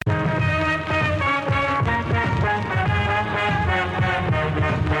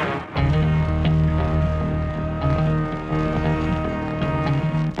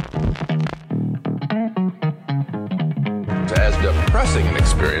depressing an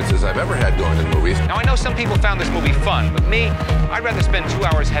experience as I've ever had going to the movies. Now, I know some people found this movie fun, but me, I'd rather spend 2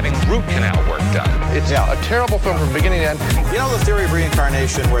 hours having root canal work done. It's a terrible film from beginning to end. You know the theory of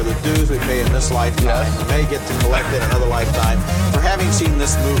reincarnation, where the dues we pay in this lifetime, we may get to collect it in another lifetime. For having seen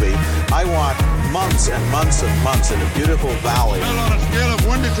this movie, I want months and months and months in a beautiful valley. Well, on a scale of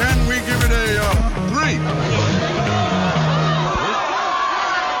 1 to 10, we give it a 3.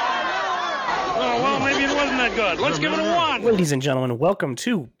 Well, maybe it wasn't that good. Let's give it a 1. Ladies and gentlemen, welcome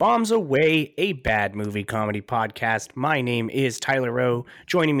to Bombs Away, a bad movie comedy podcast. My name is Tyler Rowe.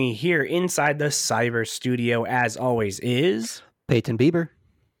 Joining me here inside the Cyber Studio, as always, is Peyton Bieber.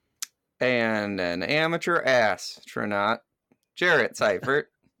 And an amateur astronaut, Jarrett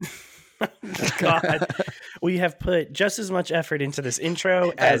Seifert. God, we have put just as much effort into this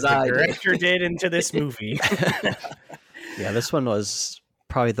intro as the director did into this movie. Yeah, this one was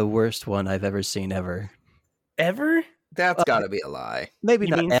probably the worst one I've ever seen ever. Ever? That's got to be a lie. Maybe You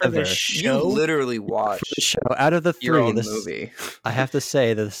not mean for ever. the show? You literally watched The show out of the your three, own this movie. I have to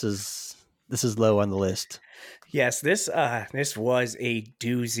say that this is low on the list. Yes, this was a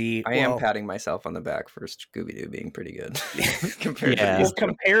doozy. I am patting myself on the back for Scooby-Doo being pretty good. Compared Yeah. to these Well,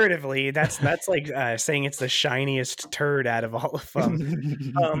 comparatively, that's like saying it's the shiniest turd out of all of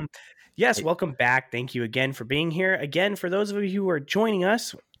them. Yes, welcome back. Thank you again for being here. Again, for those of you who are joining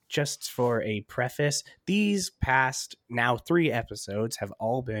us, just for a preface, these past now 3 episodes have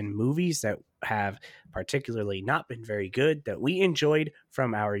all been movies that have particularly not been very good, that we enjoyed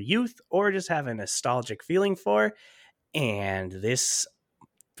from our youth or just have a nostalgic feeling for. And this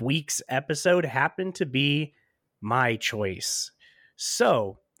week's episode happened to be my choice.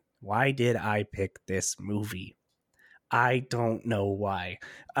 So, why did I pick this movie? I don't know why.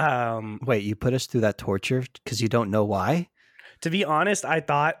 Wait, you put us through that torture because you don't know why? To be honest, I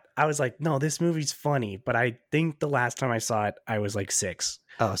was like, no, this movie's funny, but I think the last time I saw it, I was like 6.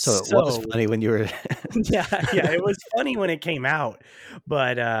 Oh, so it was funny when you were... yeah, it was funny when it came out,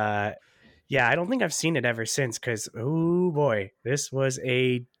 but yeah, I don't think I've seen it ever since because, oh boy, this was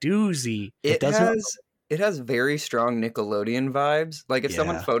a doozy. It has very strong Nickelodeon vibes. Like if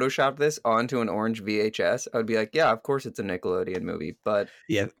someone photoshopped this onto an orange VHS, I would be like, yeah, of course it's a Nickelodeon movie. But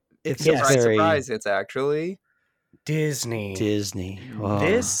Yeah, it's feels surprise, it's actually Disney. Whoa.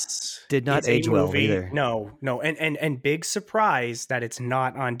 This did not is a age well movie- either. No, and big surprise that it's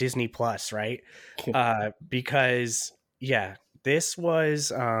not on Disney Plus, right? Because this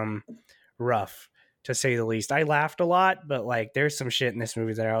was rough to say the least. I laughed a lot, but like there's some shit in this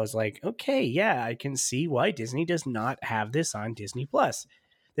movie that I was like, okay, yeah, I can see why Disney does not have this on Disney Plus.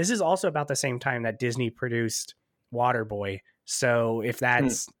 This is also about the same time that Disney produced Waterboy. So if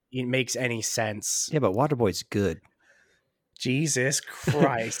it makes any sense. Yeah, but Waterboy's good. Jesus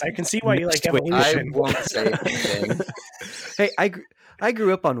Christ. I can see why you like Next week. I Evolution. won't say anything. Hey, I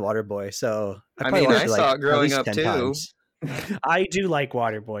grew up on Waterboy, so probably mean, watched I it, saw it at growing least up 10 too. times. I do like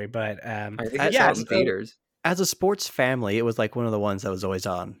Waterboy, but I think I saw it in so- theaters. As a sports family, it was like one of the ones that was always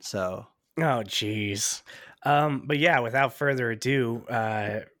on. So Oh, jeez. But yeah, without further ado,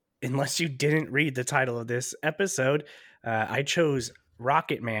 unless you didn't read the title of this episode, I chose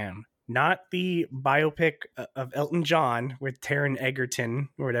Rocket Man, not the biopic of Elton John with Taron Egerton,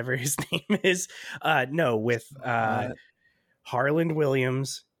 or whatever his name is. No, with Harland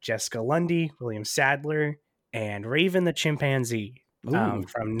Williams, Jessica Lundy, William Sadler, and Raven the Chimpanzee. From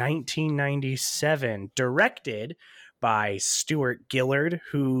 1997, directed by Stuart Gillard,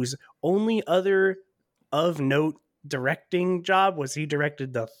 whose only other of note directing job was he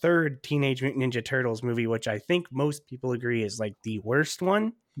directed the 3rd Teenage Mutant Ninja Turtles movie, which I think most people agree is like the worst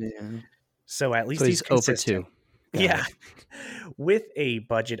one. Yeah. So at least so he's he's 0 for consistent. 2. Yeah. With a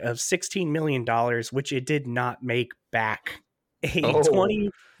budget of $16 million, which it did not make back. It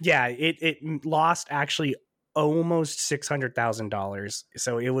lost actually almost $600,000.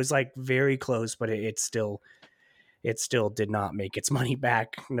 So it was like very close, but it still did not make its money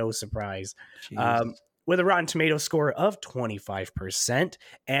back. No surprise. With a Rotten Tomato score of 25%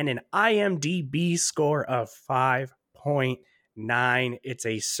 and an IMDb score of 5.9. It's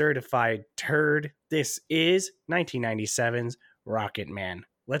a certified turd. This is 1997's Rocket Man.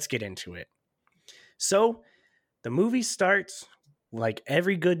 Let's get into it. So the movie starts like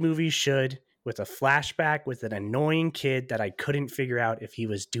every good movie should, with a flashback with an annoying kid that I couldn't figure out if he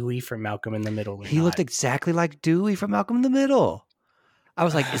was Dewey from Malcolm in the Middle or He not. looked exactly like Dewey from Malcolm in the Middle. I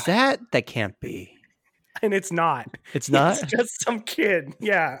was like, that can't be. And it's not. It's not? It's just some kid.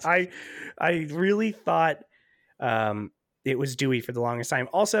 Yeah, I really thought it was Dewey for the longest time.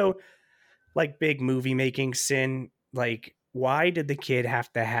 Also, like big movie making sin, like why did the kid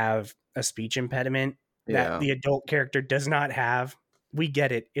have to have a speech impediment that the adult character does not have? we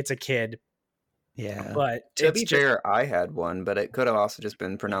get it. It's a kid. Yeah. But to be fair, I had one, but it could have also just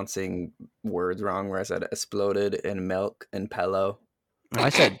been pronouncing words wrong where I said exploded and milk and pillow. I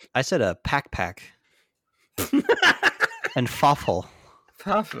said a pack. And Fawful.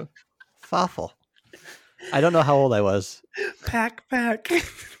 Fawful. I don't know how old I was. Pack. I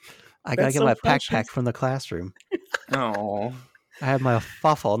gotta get my pack from the classroom. Oh. I had my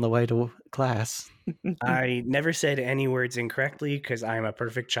Fawful on the way to class. I never said any words incorrectly because I'm a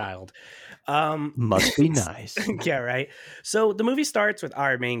perfect child. Must be nice. Yeah, right. So the movie starts with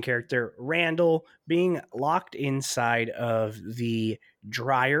our main character, Randall, being locked inside of the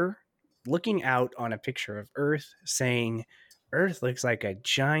dryer, looking out on a picture of Earth, saying, "Earth looks like a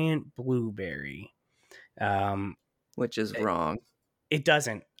giant blueberry." Which is wrong. It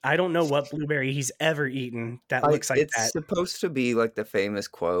doesn't. I don't know what blueberry he's ever eaten that looks like it's that. It's supposed to be like the famous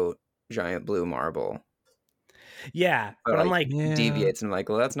quote, "Giant blue marble." Yeah, but I'm like, deviates and I'm like,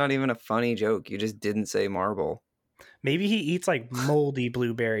 well, that's not even a funny joke. You just didn't say marble. Maybe he eats like moldy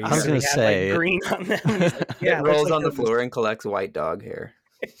blueberries. I was gonna say like green on them. Like, yeah, it rolls on the floor and collects white dog hair.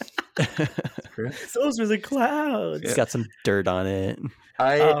 Those were the clouds. It's got some dirt on it.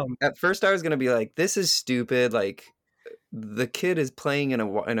 At first I was gonna be like, this is stupid. Like the kid is playing in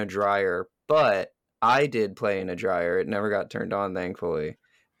a dryer, but I did play in a dryer. It never got turned on, thankfully.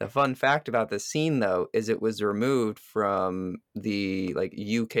 The fun fact about this scene, though, is it was removed from the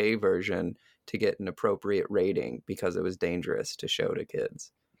UK version to get an appropriate rating because it was dangerous to show to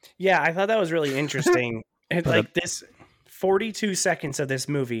kids. Yeah, I thought that was really interesting. This 42 seconds of this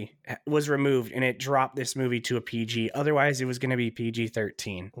movie was removed, and it dropped this movie to a PG. Otherwise, it was going to be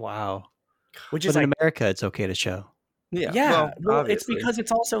PG-13. Wow. Which is in America, it's okay to show. Yeah. Well, it's because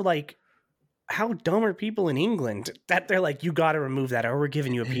it's also like, how dumb are people in England that they're like, you got to remove that or we're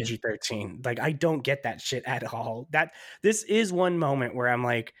giving you a PG-13. Like, I don't get that shit at all. This is one moment where I'm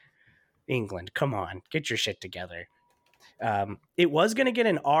like, England, come on, get your shit together. It was going to get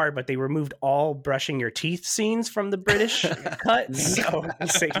an R, but they removed all brushing your teeth scenes from the British cut. So they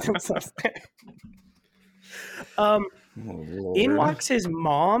saved themselves there. In walks his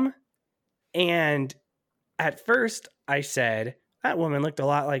mom. And at first I said, that woman looked a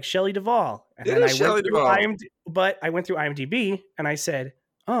lot like Shelley Duvall. And then I went through IMDb and I said,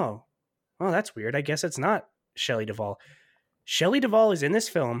 oh, that's weird. I guess it's not Shelley Duvall. Shelley Duvall is in this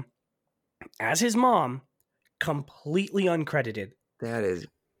film as his mom, completely uncredited. That is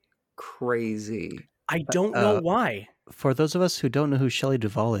crazy. I don't know why. For those of us who don't know who Shelley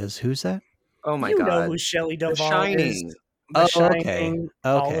Duvall is, who's that? Oh my God. You know who Shelley Duvall is. The Shining,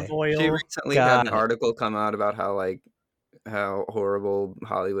 Olive Oil. She recently had an article come out about how horrible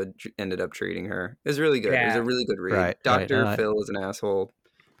Hollywood ended up treating her. It was really good. Yeah. It was a really good read. Right, Dr. Phil is an asshole.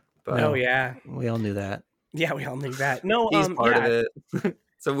 But oh, yeah. We all knew that. Yeah, we all knew that. No, he's part of it.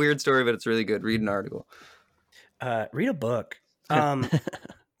 It's a weird story, but it's really good. Read an article. Read a book.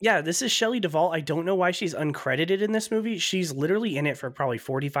 Yeah, this is Shelley Duvall. I don't know why she's uncredited in this movie. She's literally in it for probably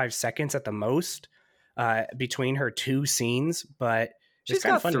 45 seconds at the most between her two scenes, but she's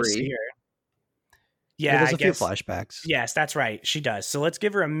got fun 3. To see her. Yeah, there's a few flashbacks. Yes, that's right. She does. So let's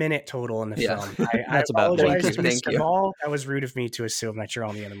give her a minute total in the film. That's I about apologize to Mr. Duvall. That was rude of me to assume that you're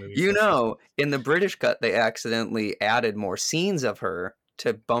on the end of the movie. You know, in the British cut, they accidentally added more scenes of her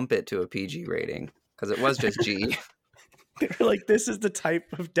to bump it to a PG rating because it was just G. They were like, this is the type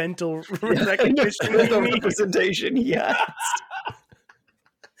of dental recognition we need. Representation, yes.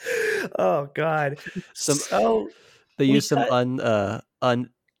 Oh, God. They used some on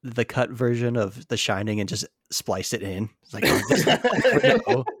the cut version of The Shining and just splice it in. It's like,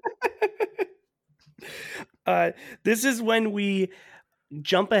 this is when we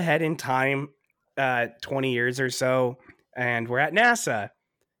jump ahead in time 20 years or so, and we're at NASA.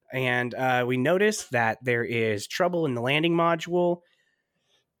 And we notice that there is trouble in the landing module.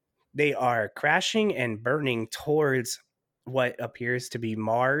 They are crashing and burning towards what appears to be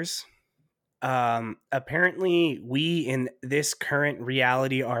Mars. Apparently, we in this current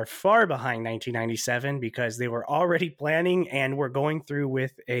reality are far behind 1997 because they were already planning and were going through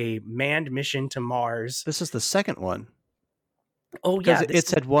with a manned mission to Mars. This is the second one. Oh, yeah. It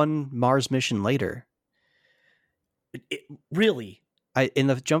said one Mars mission later. Really? In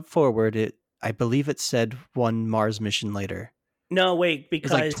the jump forward, I believe it said one Mars mission later. No, wait,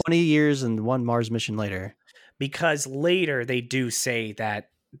 because it's like 20 years and one Mars mission later. Because later they do say that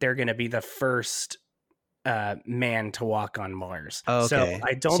they're going to be the first man to walk on Mars. Oh, okay. So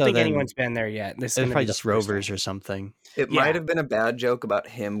I don't think anyone's been there yet. This is probably just rovers or something. It might have been a bad joke about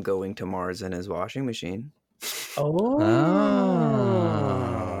him going to Mars in his washing machine. Oh.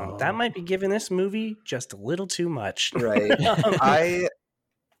 that might be giving this movie just a little too much. Right.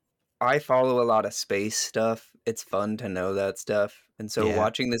 I follow a lot of space stuff. It's fun to know that stuff. And so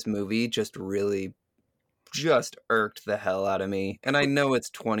watching this movie just really irked the hell out of me. And I know it's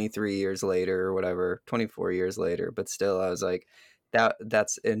 23 years later or whatever, 24 years later, but still I was like,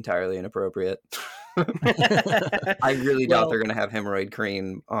 that's entirely inappropriate. I really doubt they're going to have hemorrhoid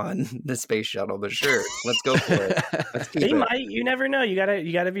cream on the space shuttle, but sure, let's go for it. Let's keep it. Might. You never know. You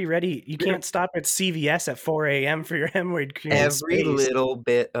gotta be ready. You can't stop at CVS at 4 a.m. for your hemorrhoid cream. Every little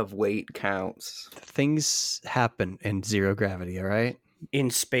bit of weight counts. Things happen in zero gravity, all right?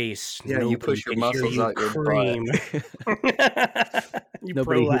 In space. Yeah, you push your muscles out your cream. Butt. You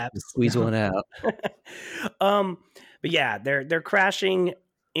Nobody prolapse. Squeeze one out. But yeah, they're crashing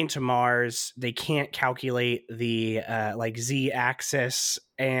into Mars. They can't calculate the Z-axis,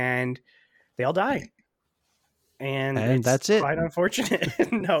 and they all die. And that's it. Quite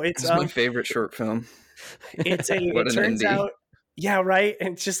unfortunate. No, it's my favorite short film. It turns out, yeah, right. And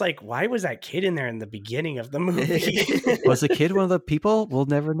it's just like, why was that kid in there in the beginning of the movie? Was the kid one of the people? We'll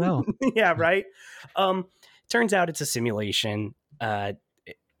never know. Yeah, right. Turns out it's a simulation.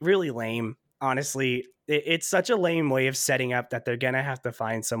 Really lame, honestly. It's such a lame way of setting up that they're gonna have to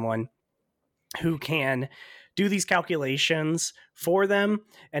find someone who can do these calculations for them,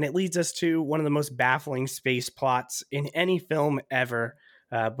 and it leads us to one of the most baffling space plots in any film ever.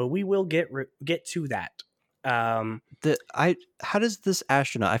 But we will get to that. How does this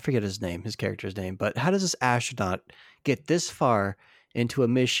astronaut, I forget his character's name, but how does this astronaut get this far into a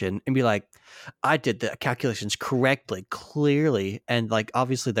mission and be like, I did the calculations correctly, clearly, and like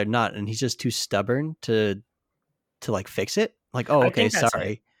obviously they're not, and he's just too stubborn to like fix it? Like, oh, okay,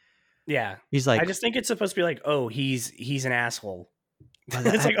 sorry. Yeah. He's like, I just think it's supposed to be like, oh, he's an asshole.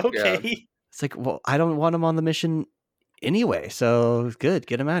 It's like, okay. Yeah. It's like, well, I don't want him on the mission anyway, so good,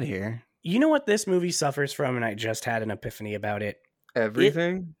 get him out of here. You know what this movie suffers from, and I just had an epiphany about it.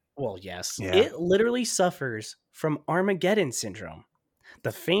 Everything? Well, yes. Yeah. It literally suffers from Armageddon syndrome.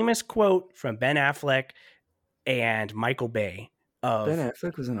 The famous quote from Ben Affleck and Michael Bay of Ben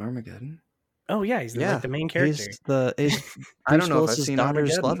Affleck was in Armageddon. Oh yeah, he's like the main character. He's I don't know if I've seen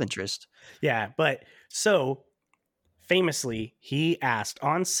daughter's Armageddon. love interest. Yeah, but so famously, he asked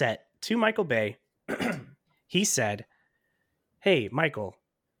on set to Michael Bay, he said, "Hey, Michael,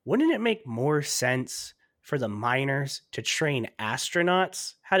 wouldn't it make more sense for the miners to train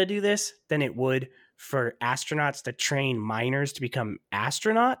astronauts how to do this than it would for astronauts to train miners to become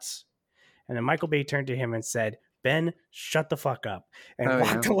astronauts?" And then Michael Bay turned to him and said, "Ben, shut the fuck up," and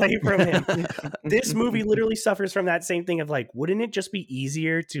walked away from him. This movie literally suffers from that same thing of like, wouldn't it just be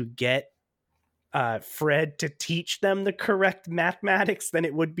easier to get Fred to teach them the correct mathematics than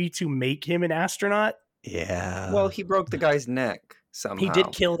it would be to make him an astronaut? Yeah. Well, he broke the guy's neck somehow. He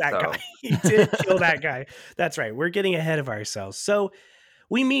did kill that guy. He did kill that guy. That's right. We're getting ahead of ourselves. So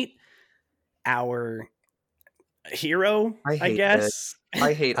we meet our hero, I guess.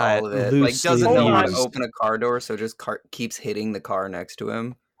 I hate all of it. Like, doesn't Hold know how on. to open a car door, so just keeps hitting the car next to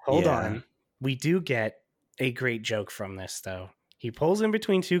him. Hold on. We do get a great joke from this, though. He pulls in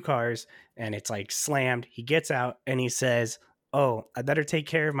between two cars, and it's like slammed. He gets out, and he says, "Oh, I better take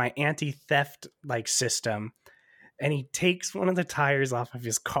care of my anti-theft like system." And he takes one of the tires off of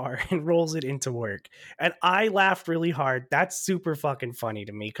his car and rolls it into work. And I laughed really hard. That's super fucking funny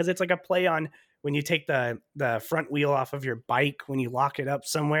to me because it's like a play on when you take the front wheel off of your bike when you lock it up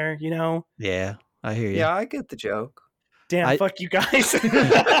somewhere, you know? Yeah, I hear you. Yeah, I get the joke. Damn, fuck you guys. I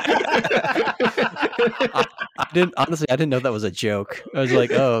didn't know that was a joke. I was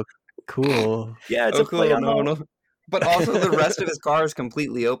like, oh, cool. Yeah, it's a play on no. But also the rest of his car is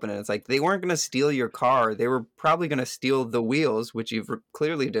completely open, and it's like they weren't going to steal your car. They were probably going to steal the wheels, which you've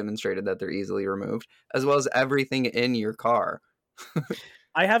clearly demonstrated that they're easily removed, as well as everything in your car.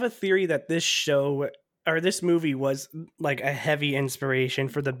 I have a theory that this movie was like a heavy inspiration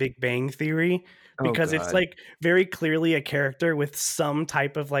for the Big Bang Theory because it's like very clearly a character with some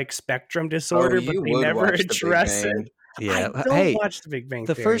type of like spectrum disorder, but they never address it. Yeah, I don't watch the Big Bang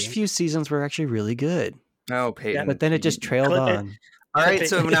Theory. The first few seasons were actually really good. Oh, Peyton. Yeah, but then it just trailed on. All right,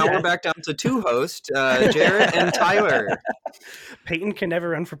 so now we're back down to two hosts, Jarrett and Tyler. Peyton can never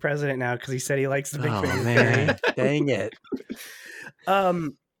run for president now because he said he likes the Big Bang Theory. Dang it.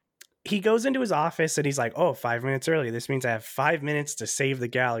 He goes into his office and he's like, "Oh, 5 minutes early. This means I have 5 minutes to save the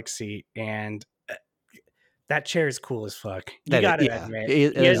galaxy." And that chair is cool as fuck. You gotta admit,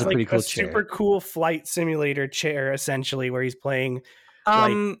 it he is has a pretty like cool a chair. super cool flight simulator chair, essentially, where he's playing.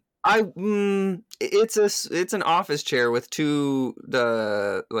 It's an office chair with two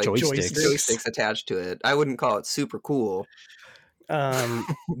joysticks attached to it. I wouldn't call it super cool.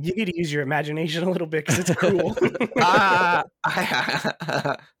 You need to use your imagination a little bit because it's cool.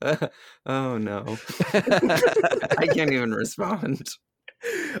 Oh no. I can't even respond.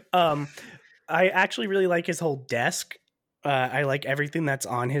 I actually really like his whole desk. I like everything that's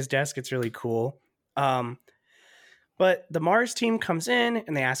on his desk. It's really cool. But the Mars team comes in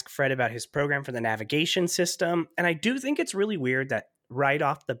and they ask Fred about his program for the navigation system. And I do think it's really weird that right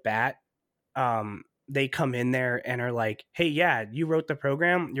off the bat, they come in there and are like, hey, yeah, you wrote the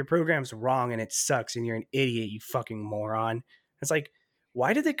program. Your program's wrong and it sucks and you're an idiot, you fucking moron. It's like,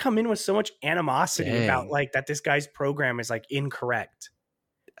 why did they come in with so much animosity about like that this guy's program is like incorrect?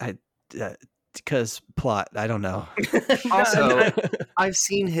 Because plot, I don't know. Also, I've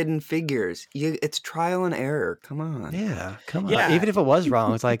seen Hidden Figures. It's trial and error. Come on. Yeah, come on. Yeah. Even if it was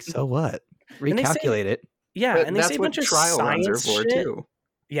wrong, it's like, so what? Recalculate it. Yeah, But and they that's say a what bunch of trial runs are science for shit. too.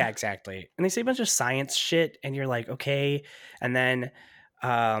 Yeah, exactly. And they say a bunch of science shit, and you're like, okay. And then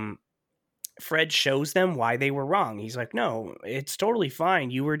Fred shows them why they were wrong. He's like, no, it's totally fine.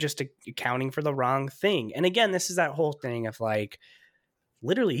 You were just accounting for the wrong thing. And again, this is that whole thing of like,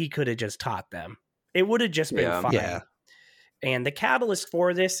 literally, he could have just taught them. It would have just been fine. Yeah. And the catalyst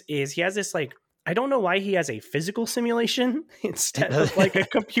for this is he has this like, I don't know why he has a physical simulation instead of like a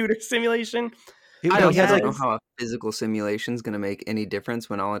computer simulation. I don't has, know how a physical simulation is going to make any difference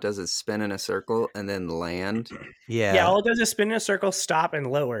when all it does is spin in a circle and then land. Yeah, all it does is spin in a circle, stop, and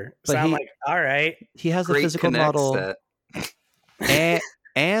lower. But so I'm like, all right. He has the Great physical Connect model set.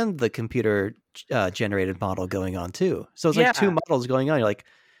 and the computer generated model going on too. So it's like two models going on. You're like,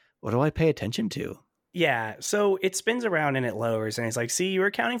 what do I pay attention to? Yeah, so it spins around and it lowers, and it's like, see, you were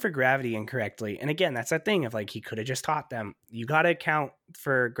accounting for gravity incorrectly. And again, that's that thing of like, he could have just taught them. You got to account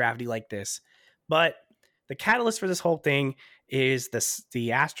for gravity like this. But the catalyst for this whole thing is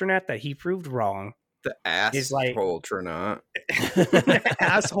the astronaut that he proved wrong. The asshole Tronaut.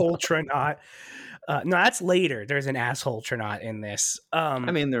 Asshole Tronaut. No, that's later. There's an asshole Tronaut in this. I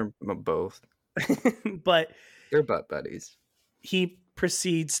mean, they're both. But they're butt buddies. He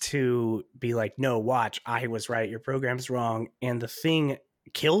proceeds to be like, no, watch, I was right. Your program's wrong. And the thing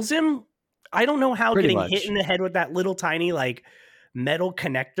kills him. I don't know how getting hit in the head with that little tiny like metal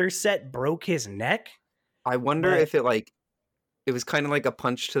connector set broke his neck. I wonder if it was kind of like a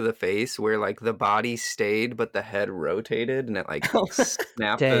punch to the face where like the body stayed but the head rotated and it like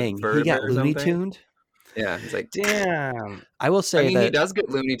snapped. Dang, he got Looney Tuned. Yeah, it's like damn. I will say he does get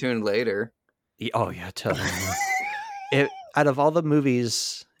Looney Tuned later. Out of all the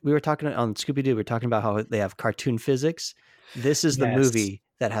movies we were talking on Scooby Doo, we were talking about how they have cartoon physics. This is the movie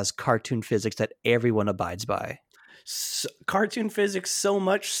that has cartoon physics that everyone abides by. Cartoon physics, so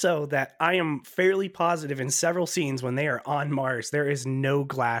much so that I am fairly positive in several scenes when they are on Mars, there is no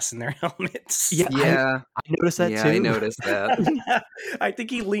glass in their helmets. Yeah. I noticed that too. I noticed that. I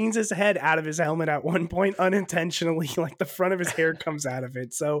think he leans his head out of his helmet at one point unintentionally, like the front of his hair comes out of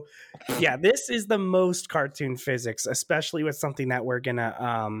it. So yeah, this is the most cartoon physics, especially with something that we're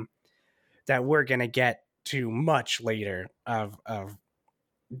gonna get to much later of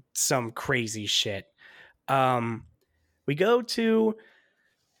some crazy shit. We go to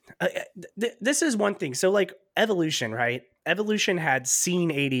this is one thing. So like evolution, right? Evolution had scene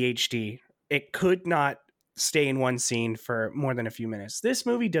ADHD. It could not stay in one scene for more than a few minutes. This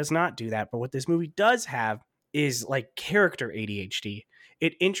movie does not do that. But what this movie does have is like character ADHD.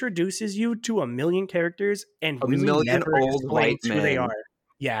 It introduces you to a million characters and really never old white explains who they are.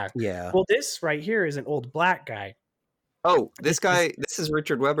 Yeah. Well, this right here is an old black guy. Oh, this is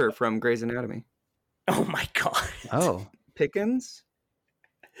Richard Webber from Grey's Anatomy. Oh my god. Oh, Pickens?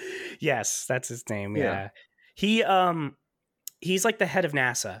 Yes, that's his name. Yeah. He's like the head of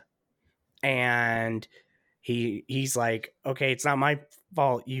NASA. And he's like, okay, it's not my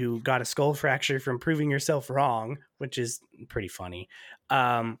fault you got a skull fracture from proving yourself wrong, which is pretty funny.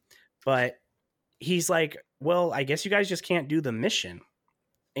 But he's like, well, I guess you guys just can't do the mission.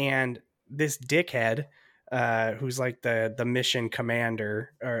 And this dickhead, who's like the mission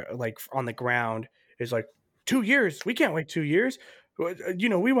commander or like on the ground, is like, 2 years? We can't wait 2 years.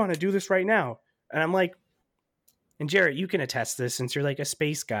 We want to do this right now. And I'm like, and Jarrett, you can attest this since you're like a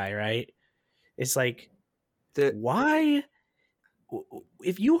space guy, right? It's like, why?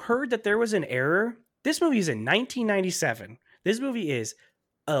 If you heard that there was an error, this movie is in 1997. This movie is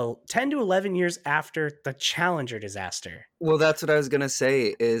 10 to 11 years after the Challenger disaster. Well, that's what I was going to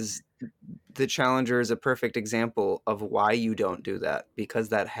say is the Challenger is a perfect example of why you don't do that, because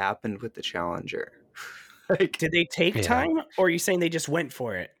that happened with the Challenger. Like, did they take time, or are you saying they just went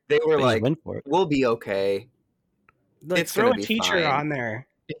for it? They were like, we'll be okay. Like, throw a teacher on there.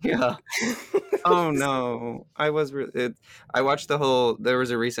 Yeah. Oh no, I watched there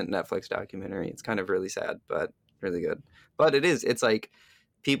was a recent Netflix documentary. It's kind of really sad, but really good. But it's like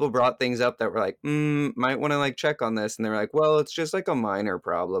people brought things up that were like, might want to like check on this, and they're like, well, it's just like a minor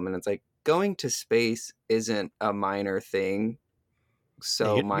problem, and it's like going to space isn't a minor thing.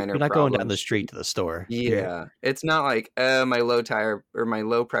 So you're minor. You're not problems. going down the street to the store. Yeah, it's not like my low tire or my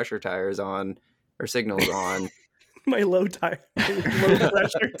low pressure tire is on or signal's on. My low pressure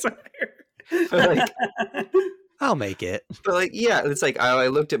tire. Like, I'll make it. But like, yeah, it's like I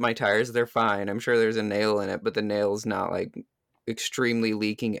looked at my tires; they're fine. I'm sure there's a nail in it, but the nail's not like extremely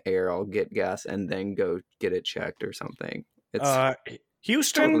leaking air. I'll get gas and then go get it checked or something. It's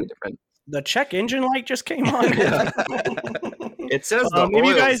Houston. totally different. The check engine light just came on. It says the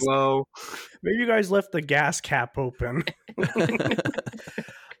oil flow. Maybe you guys left the gas cap open.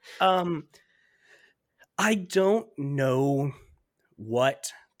 I don't know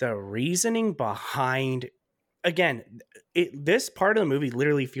what the reasoning behind. Again, this part of the movie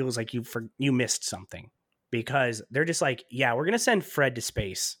literally feels like you missed something, because they're just like, yeah, we're gonna send Fred to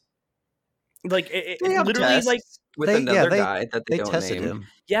space. Like it literally, like with another guy that they don't tested name. him.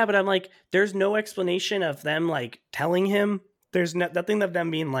 Yeah, but I'm like, there's no explanation of them like telling him. There's nothing of them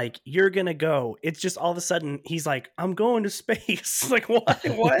being like, you're gonna go. It's just all of a sudden he's like, I'm going to space. Like, what?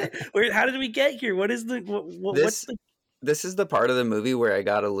 How did we get here? What is the what's the? This is the part of the movie where I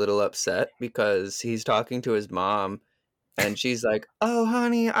got a little upset, because he's talking to his mom, and she's like, "Oh,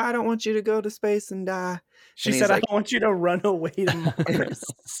 honey, I don't want you to go to space and die." She said, "I want you to run away to Mars."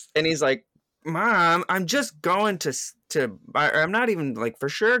 And he's like, "Mom, I'm just going to I'm not even like for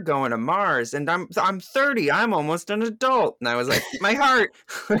sure going to Mars, and I'm 30. I'm almost an adult." And I was like, my heart.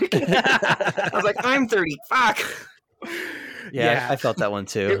 I was like, I'm 30. Fuck. Yeah, I felt that one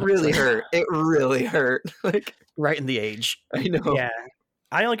too. It really hurt. It really hurt. Like right in the age. I know. Yeah.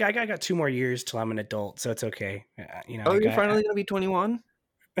 I got 2 more years till I'm an adult, so it's okay. You're finally gonna be 21.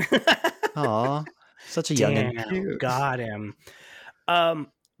 Aw, such a youngin'. Got him.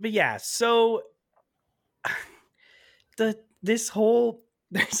 But yeah, so there's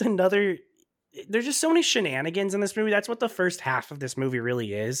just so many shenanigans in this movie. That's what the first half of this movie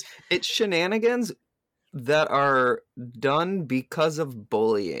really is. It's shenanigans that are done because of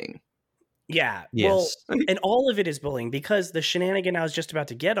bullying. Yeah. Yes. Well, and all of it is bullying, because the shenanigan I was just about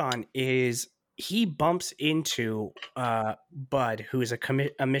to get on is he bumps into Bud, who is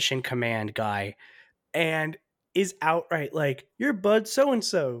a mission command guy, and is outright like, "You're Bud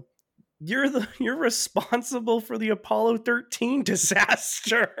so-and-so. You're responsible for the Apollo 13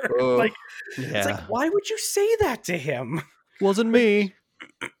 disaster." Like, yeah. It's like, why would you say that to him? Wasn't me.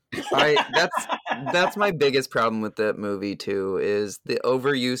 That's my biggest problem with that movie too, is the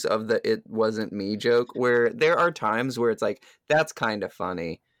overuse of the "it wasn't me" joke, where there are times where it's like, that's kind of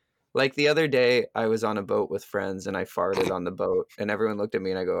funny. Like the other day I was on a boat with friends and I farted on the boat, and everyone looked at me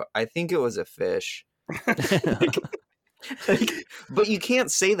and I go, "I think it was a fish." But you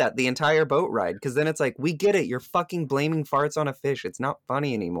can't say that the entire boat ride, because then it's like, we get it, you're fucking blaming farts on a fish. It's not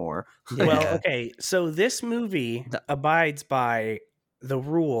funny anymore. Yeah. Well, okay, so this movie abides by the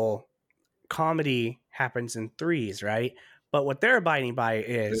rule: comedy happens in threes, right? But what they're abiding by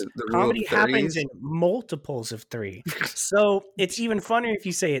is The rule of comedy happens threes? in multiples of 3. So it's even funnier if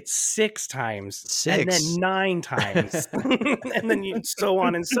you say it 6 times, and then 9 times, and then so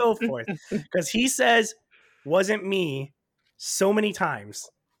on and so forth. Because he says, "Wasn't me," so many times.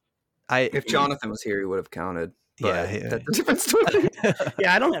 If Jonathan was here, he would have counted. But Yeah. that's a different story.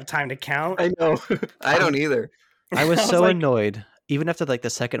 Yeah, I don't have time to count. I know. I don't either. I was I was so like- annoyed. Even after like the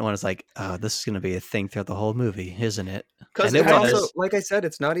second one, it's like, oh, this is going to be a thing throughout the whole movie, isn't it? Because And it's it also, was. like I said,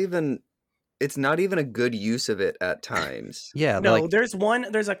 it's not even a good use of it at times. Yeah, No, like there's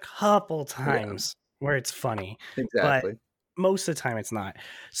a couple times where it's funny. Exactly. Most of the time it's not.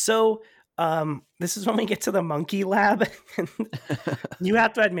 So this is when we get to the monkey lab. You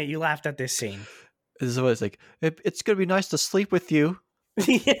have to admit, you laughed at this scene. this is what it's like. It's going to be nice to sleep with you.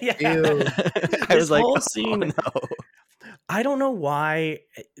 Yeah. Ew. I was like, whole oh, scene- no. I don't know why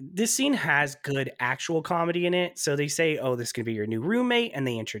this scene has good actual comedy in it. So they say, "Oh, this could be your new roommate," and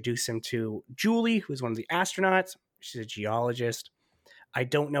they introduce him to Julie, who's one of the astronauts. She's a geologist. I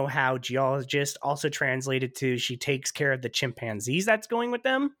don't know how geologist also translated to she takes care of the chimpanzees that's going with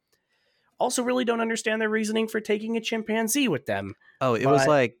them. Also, really don't understand their reasoning for taking a chimpanzee with them. Oh, it was But-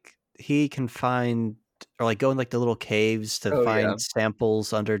 like he can find or like go in like the little caves to find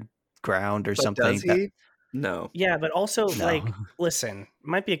samples underground or But something. does he? No. Yeah, but also No. like, listen,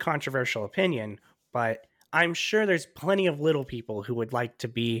 might be a controversial opinion, but I'm sure there's plenty of little people who would like to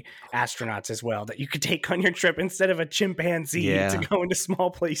be astronauts as well that you could take on your trip instead of a chimpanzee to go into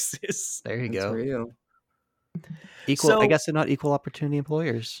small places. There you That's go. real. Equal. So- I guess they're not equal opportunity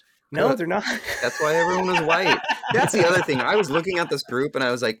employers. No, they're not. That's why everyone was white. That's the other thing. I was looking at this group and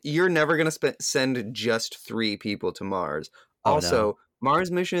I was like, you're never going to send just 3 people to Mars. Oh, Also, no.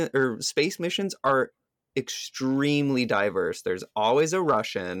 Mars mission or space missions are extremely diverse. There's always a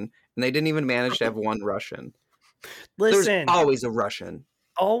Russian, and they didn't even manage to have one Russian. Listen, There's always a Russian.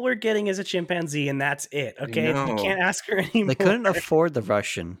 all we're getting is a chimpanzee, and that's it. Okay, know. you can't ask her anymore. They couldn't afford the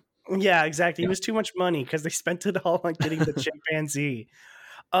Russian. Yeah, exactly. It was too much money because they spent it all on getting the chimpanzee.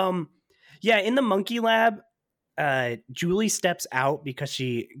 Yeah, in the monkey lab, Julie steps out because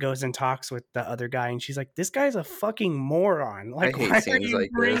she goes and talks with the other guy, and she's like, "This guy's a fucking moron. Like, hate why are scenes you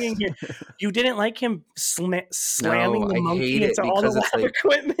like bringing this." him? You didn't like him slamming No, the I monkey hate it into all the because it's lab like-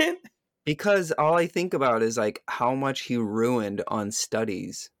 equipment." Because all I think about is like how much he ruined on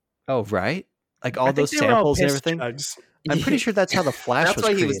studies. Oh, right. Like I all think those they were all samples and piss everything. jugs. I'm pretty sure that's how the Flash That's was why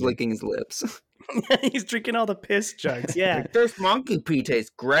created. he was licking his lips. He's drinking all the piss jugs. Yeah. This monkey pee tastes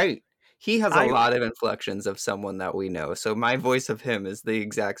great. He has a I- lot of inflections of someone that we know. So my voice of him is the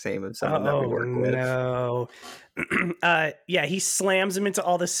exact same as someone that we work with. No. Yeah, he slams him into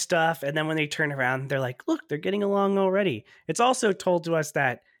all this stuff, and then when they turn around, they're like, "Look, they're getting along already." It's also told to us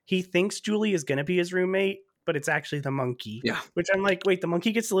that he thinks Julie is going to be his roommate, but it's actually the monkey. Yeah. Which I'm like, wait, the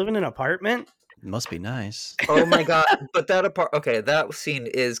monkey gets to live in an apartment? It must be nice. Oh my god! But that scene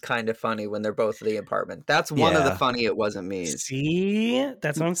is kind of funny when they're both in the apartment. That's one of the Yeah. funny "it wasn't me." See,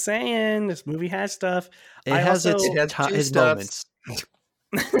 that's what I'm saying. This movie has stuff. It I has also- It has two its stuffs.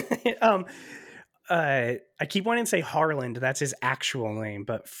 moments. I keep wanting to say Harland. That's his actual name,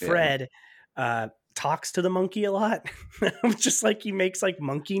 but Fred talks to the monkey a lot. Just like he makes like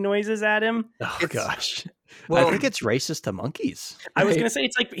monkey noises at him. Oh It's- gosh. Well, I think it's racist to monkeys. I was gonna say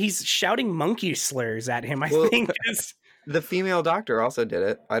it's like he's shouting monkey slurs at him. I Well, think is the female doctor also did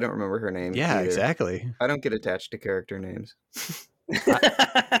it. I don't remember her name. Yeah, either. exactly. I don't get attached to character names.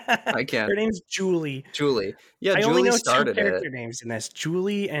 I can't. Her name's Julie. Julie. Yeah, I only Julie know started two character it. names in this: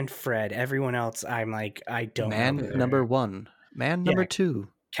 Julie and Fred. Everyone else, I'm like, I don't know. Man who they number are. 1. Man Yeah. number 2.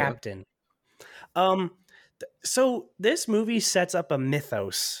 Captain. So this movie sets up a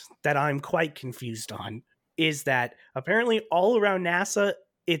mythos that I'm quite confused on. Is that apparently all around NASA,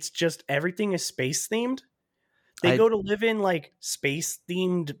 it's just everything is space themed. They I- go to live in like space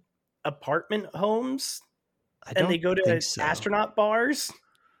themed apartment homes, I and they don't go to think so. astronaut bars.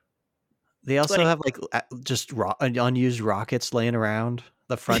 They also like- have like just unused rockets laying around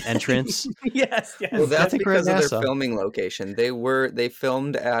the front entrance. Yes, yes. Well, that's think we're at because of their NASA. filming location. They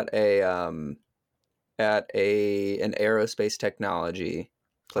filmed at an aerospace technology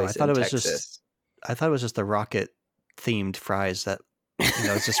Oh, I place thought in it was Texas. just I thought it was just the rocket themed fries that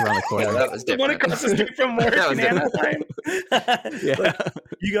it's just around the corner. Yeah, that was The one different. across the street from Morgan That was Anaheim. Yeah. Like,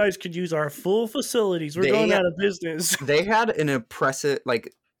 you guys could use our full facilities. We're They- going out of business. They had an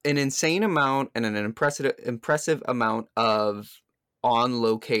insane amount and an impressive amount of on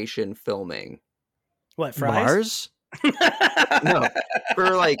location filming. What, fries? Mars? No,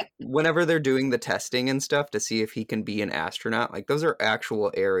 for like whenever they're doing the testing and stuff to see if he can be an astronaut. Like those are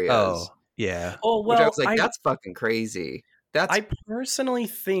actual areas. Oh, yeah. Oh, Which I well, was like, that's fucking crazy. That's I personally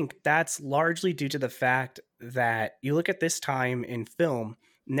think that's largely due to the fact that you look at this time in film,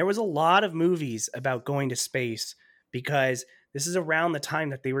 and there was a lot of movies about going to space because this is around the time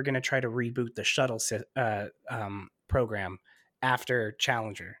that they were going to try to reboot the shuttle program after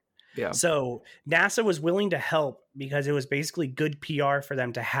Challenger. yeah. So NASA was willing to help because it was basically good PR for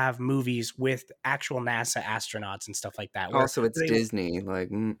them to have movies with actual NASA astronauts and stuff like that. where Also, it's they- Disney. Like,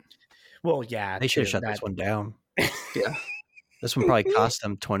 Well, yeah, They should have too, shut that- this one down. yeah. This one probably cost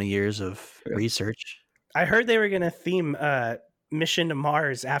them 20 years of research. I heard they were going to theme Mission to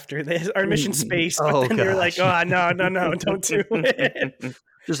Mars after this, or Mission Space, but Oh, then they were like, gosh. "Oh no, don't do it."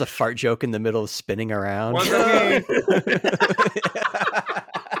 Just a fart joke in the middle of spinning around. Wasn't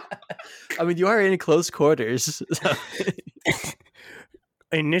I mean, you are in close quarters. so-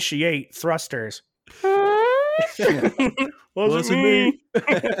 Initiate thrusters. Wasn't me.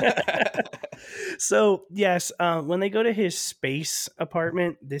 So yes, when they go to his space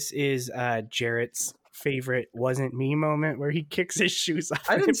apartment, this is Jarrett's favorite "wasn't me" moment where he kicks his shoes off.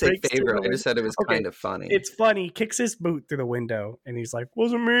 I and didn't it say breaks through favorite. I the just said it was Okay, kind of funny. It's funny. He kicks his boot through the window, and he's like,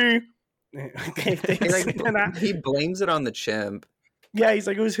 "Wasn't me." Okay, He, thanks. like, And he blames it on the chimp, yeah, he's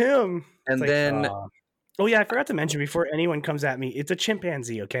like, "It was him." and It's like, then "Aw." Oh yeah, I forgot to mention before anyone comes at me, it's a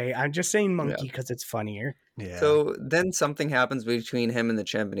chimpanzee. Okay, I'm just saying monkey because it's funnier. Yeah. So then something happens between him and the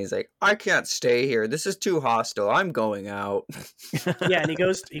chimp, and he's like, "I can't stay here. This is too hostile. I'm going out." Yeah, and he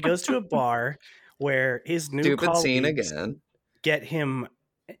goes to a bar where his new Stupid scene colleagues again. get him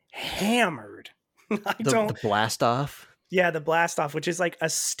hammered. the blast off. Yeah, the blast off, which is like a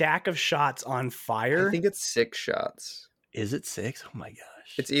stack of shots on fire. I think it's 6 shots. Is it 6? Oh my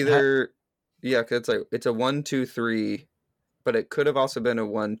gosh. It's either yeah, 'cause it's a 1, 2, 3, but it could have also been a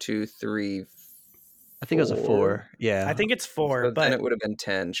 1, 2, 3. I think it was a 4. Yeah. I think it's 4, So but then it would have been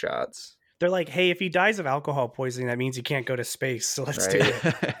 10 shots. they're like, hey, if he dies of alcohol poisoning, that means he can't go to space. So let's do Right.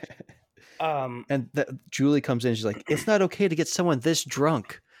 it. And Julie comes in. She's like, "It's not okay to get someone this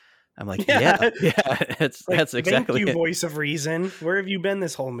drunk." I'm like, Yeah. yeah, that's exactly Thank you, it. voice of reason. Where have you been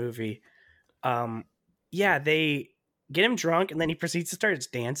this whole movie? Yeah, they get him drunk, and then he proceeds to start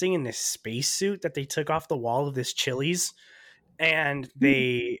dancing in this spacesuit that they took off the wall of this Chili's, and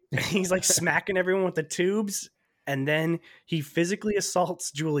he's like smacking everyone with the tubes, and then he physically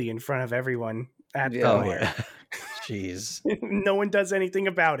assaults Julie in front of everyone at the Yeah. Oh bar. yeah. Jeez. No one does anything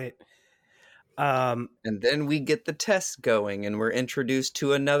about it. And then we get the test going, and we're introduced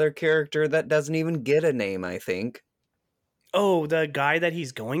to another character that doesn't even get a name, I think. Oh, the guy that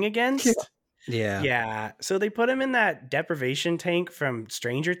he's going against? Yeah. Yeah. So they put him in that deprivation tank from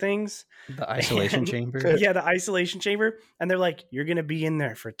Stranger Things. The isolation chamber. Yeah, the isolation chamber. And they're like, you're going to be in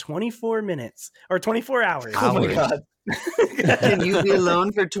there for 24 minutes or 24 hours. Oh my god. Can you be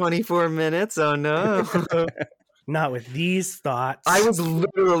alone for 24 minutes? Oh no. Not with these thoughts. I was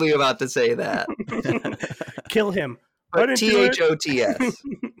literally about to say that. Kill him. But THOTS.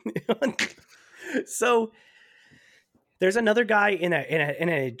 So there's another guy in an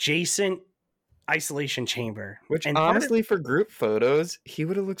adjacent isolation chamber. Which and honestly, for group photos, he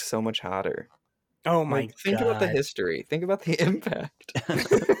would have looked so much hotter. oh my Like, think god. about the history. Think about the impact.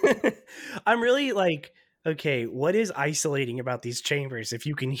 I'm really like, okay, what is isolating about these chambers if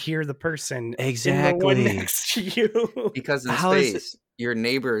you can hear the person in the one Exactly. next to you? Because in How is space, your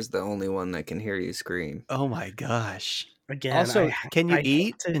neighbor is the only one that can hear you scream. Oh my gosh. Again, Also, can you I hate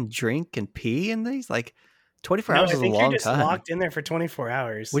eat to- and drink and pee in these? Like 24 No, hours I is a think long you're just time. locked in there for 24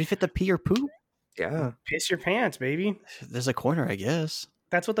 hours. What do you fit to pee or poop? Yeah. Piss your pants, baby. There's a corner, I guess.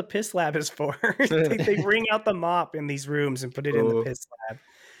 That's what the piss lab is for. they bring out the mop in these rooms and put it in the Oh. piss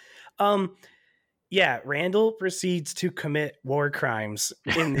lab. Yeah, Randall proceeds to commit war crimes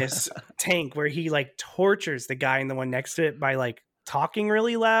in this tank where he like tortures the guy in the one next to it by like talking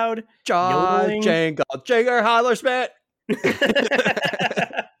really loud. John Yodeling. Jingle Jigger Hallerspit.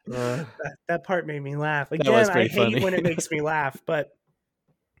 That part made me laugh. was Again, I pretty hate funny. when it makes me laugh, but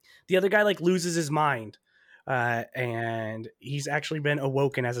the other guy like loses his mind. And he's actually been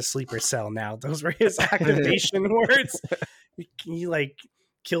awoken as a sleeper cell now. Those were his activation words. He like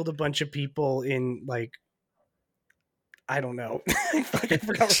killed a bunch of people in like, I don't know. I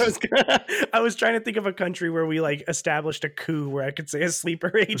forgot what I was gonna. I was trying to think of a country where we like established a coup where I could say a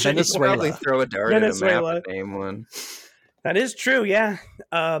sleeper agent. Venezuela. Probably throw a dart at a Venezuela. map and name one. That is true, yeah.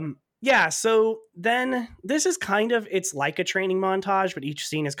 Yeah, so then this is kind of, it's like a training montage, but each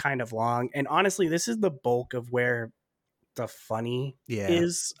scene is kind of long. And honestly, this is the bulk of where the funny Yeah.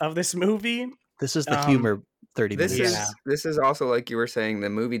 is of this movie. This is the Um, humor 30 This minutes. Yeah. this is also, like you were saying,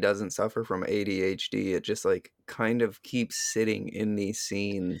 the movie doesn't suffer from ADHD. It just like kind of keeps sitting in these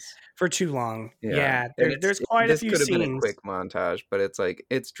scenes. For too long. Yeah. Yeah, And there, it's- there's quite a this few could have been a scenes. quick montage, but it's like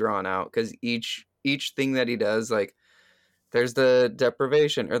it's drawn out because each thing that he does, like there's the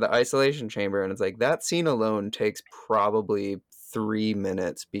deprivation or the isolation chamber, and it's like that scene alone takes probably 3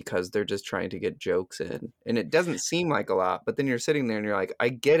 minutes because they're just trying to get jokes in, and it doesn't seem like a lot, but then you're sitting there and you're like, I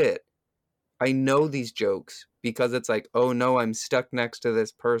get it, I know these jokes, because it's like, oh no, I'm stuck next to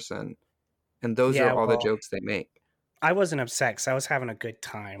this person, and those Yeah, are all the well, jokes they make. I wasn't upset because I was having a good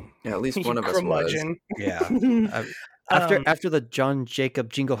time. Yeah, at least You one of us was. curmudgeon. Yeah. After Um, after the John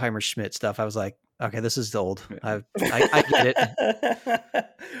Jacob Jingleheimer Schmidt stuff, I was like, okay, this is old. I get it.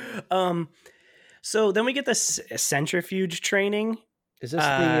 So then we get the centrifuge training. Is this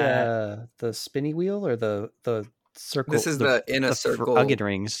the spinny wheel or the circle? This is the in a circle. onion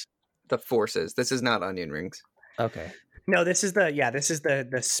rings. The forces. This is not onion rings. Okay. No, this is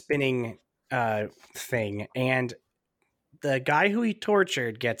the spinning thing, and the guy who he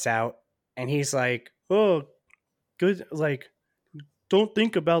tortured gets out, and he's like, "Oh, good, like, don't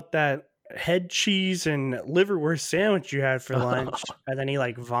think about that head cheese and liverwurst sandwich you had for lunch," and then he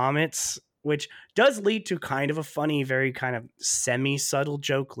like vomits, which does lead to kind of a funny, very kind of semi-subtle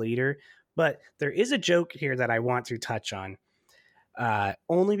joke later. But there is a joke here that I want to touch on.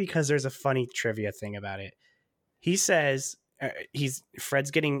 only because there's a funny trivia thing about it. He says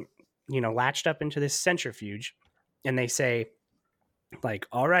Fred's getting, latched up into this centrifuge, and they say, like,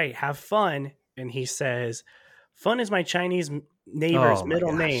 all right, have fun. And he says, fun is my Chinese neighbor's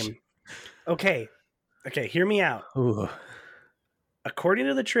middle name. Okay, hear me out. Ooh. According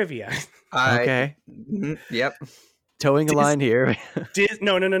to the trivia. Okay. Yep. Towing a line here.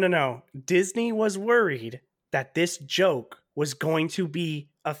 No. Disney was worried that this joke was going to be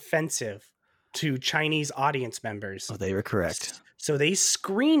offensive to Chinese audience members. Oh, they were correct. So they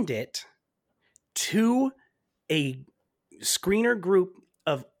screened it to a screener group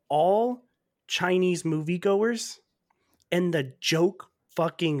of all Chinese moviegoers, and the joke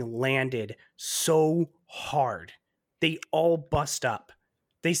fucking landed so hard. They all bust up.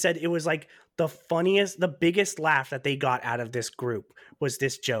 They said it was like the biggest laugh that they got out of this group was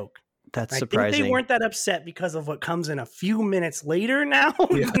this joke. That's surprising. I think they weren't that upset because of what comes in a few minutes later now.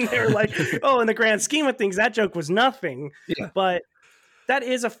 Yeah. They were like, oh, in the grand scheme of things, that joke was nothing. Yeah. But that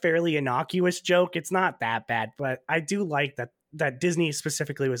is a fairly innocuous joke. It's not that bad, but I do like that Disney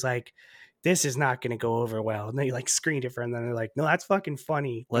specifically was like, this is not going to go over well. And they like screened it for them. And they're like, no, that's fucking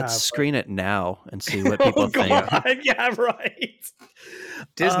funny. Let's screen it now and see what people think. Yeah, right.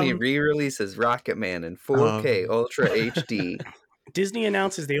 Disney re-releases Rocket Man in 4K Ultra HD. Disney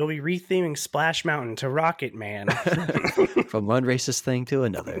announces they will be retheming Splash Mountain to Rocket Man. From one racist thing to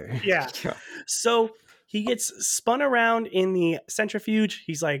another. Yeah. So he gets spun around in the centrifuge.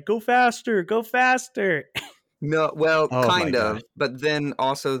 He's like, go faster, go faster. No, well, kind of, but then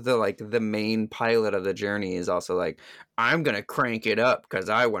also the main pilot of the journey is also like, I'm gonna crank it up because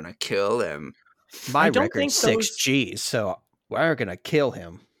I want to kill him. My record's 6 G's, so we're gonna kill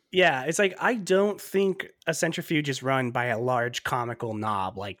him. Yeah, it's like I don't think a centrifuge is run by a large comical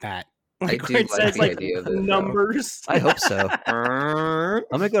knob like that. Like, I do like the idea of it, numbers. I hope so. I'm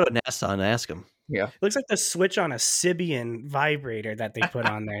gonna go to NASA and ask him. Yeah, it looks like the switch on a Sybian vibrator that they put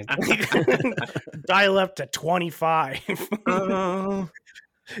on there. Dial up to 25.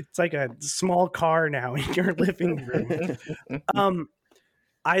 It's like a small car now in your living room.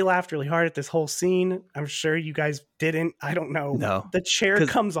 I laughed really hard at this whole scene. I'm sure you guys didn't. I don't know. No. The chair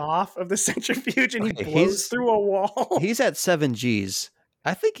comes off of the centrifuge and he blows through a wall. He's at 7 G's.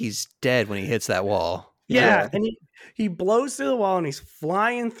 I think he's dead when he hits that wall. Yeah. And he blows through the wall and he's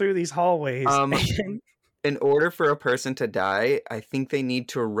flying through these hallways. In order for a person to die, I think they need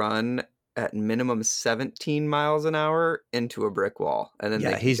to run at minimum 17 miles an hour into a brick wall. And then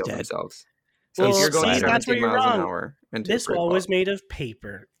they can kill themselves. So if you're going 17 miles an hour into this wall was made of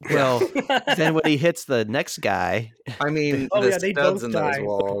paper. Well, then when he hits the next guy, I mean, the studs in those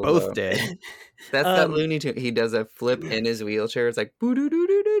walls both dead. That's that Looney Tune. He does a flip in his wheelchair. It's like boo doo doo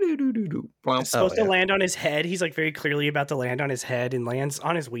doo doo doo doo doo. It's supposed to land on his head. He's like very clearly about to land on his head and lands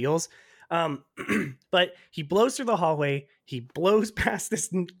on his wheels. But he blows through the hallway. He blows past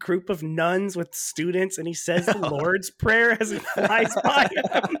this group of nuns with students, and he says the Lord's Prayer as he flies by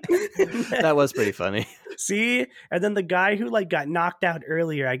him. That was pretty funny. See? And then the guy who like got knocked out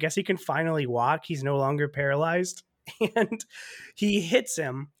earlier, I guess he can finally walk. He's no longer paralyzed. And he hits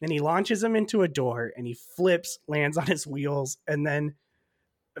him, and he launches him into a door, and he flips, lands on his wheels, and then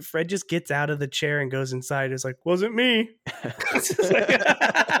Fred just gets out of the chair and goes inside. It's like, wasn't me.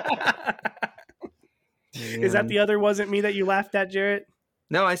 Is that the other wasn't me that you laughed at, Jarrett?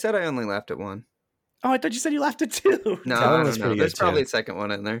 No, I said I only laughed at one. Oh, I thought you said you laughed at two. No, I don't know. There's probably a second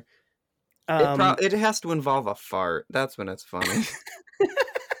one in there. It has to involve a fart. That's when it's funny.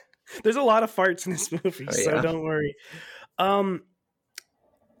 There's a lot of farts in this movie, so don't worry.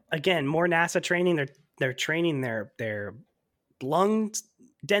 Again, more NASA training. They're training their lung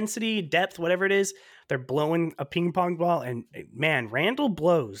density, depth, whatever it is. They're blowing a ping pong ball, and man, Randall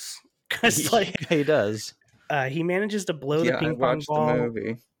blows. Because he does. He manages to blow the ping pong ball. The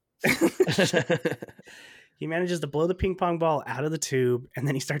movie. He manages to blow the ping pong ball out of the tube, and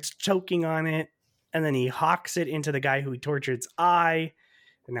then he starts choking on it, and then he hawks it into the guy who he tortured's eye,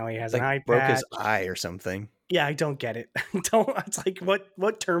 and now he has an eye patch. Broke his eye or something. Yeah, I don't get it. It's like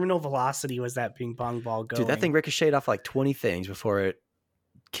what terminal velocity was that ping pong ball going? Dude, that thing ricocheted off like 20 things before it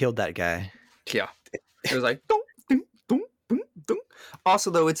killed that guy. Yeah, it was like. Dunk, dunk, dunk, dunk, dunk.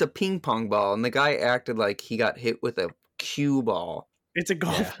 Also, though, it's a ping pong ball, and the guy acted like he got hit with a cue ball. It's a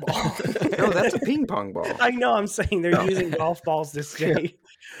golf ball. No, that's a ping pong ball. I know. I'm saying they're using golf balls this day.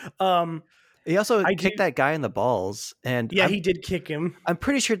 He also kicked that guy in the balls, and he did kick him. I'm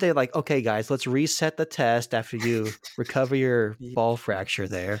pretty sure they're like, okay, guys, let's reset the test after you recover your ball fracture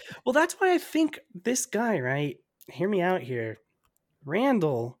there. Well, that's why I think this guy, right? Hear me out here.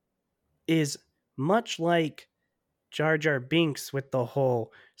 Randall is much like Jar Jar Binks with the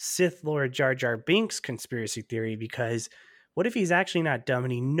whole Sith Lord Jar Jar Binks conspiracy theory, because what if he's actually not dumb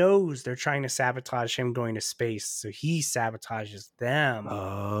and he knows they're trying to sabotage him going to space, so he sabotages them?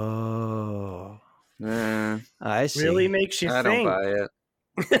 Oh, Nah, I see. Really makes you I think. don't buy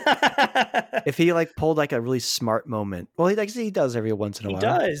it. If he like pulled like a really smart moment, well, he does every once in a He while.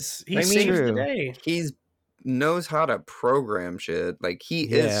 does. He I mean, saves the true. day. He's knows how to program shit. Like, he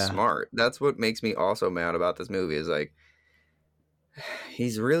is Yeah. smart. That's what makes me also mad about this movie, is like,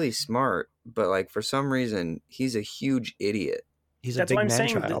 he's really smart, but like for some reason he's a huge idiot. He's a That's big why I'm man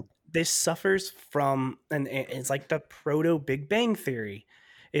saying child. this suffers from, and it's like the proto Big Bang Theory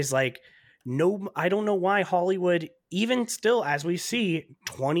is like, no, I don't know why Hollywood, even still, as we see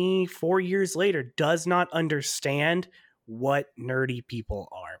 24 years later, does not understand what nerdy people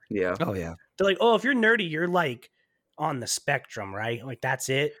are. Yeah. Oh yeah, They're like, oh, if you're nerdy, you're like on the spectrum, right? Like, that's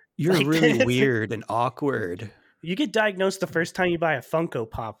it. you're Like, really weird and awkward. You get diagnosed the first time you buy a Funko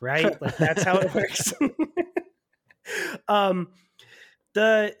Pop, right? Like, that's how it works.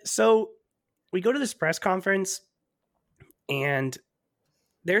 So we go to this press conference, and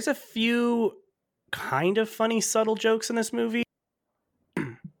there's a few kind of funny, subtle jokes in this movie.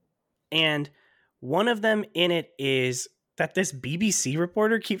 And one of them in it is that this BBC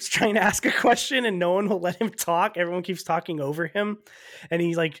reporter keeps trying to ask a question and no one will let him talk. Everyone keeps talking over him. And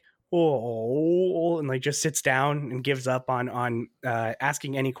he's like, oh, and like just sits down and gives up on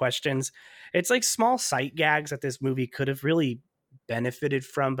asking any questions. It's like small sight gags that this movie could have really benefited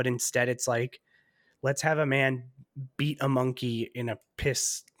from, but instead it's like, let's have a man beat a monkey in a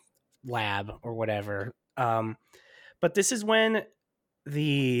piss lab or whatever. But this is when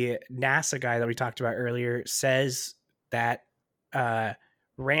the NASA guy that we talked about earlier says that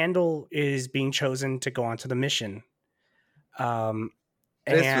Randall is being chosen to go onto the mission. This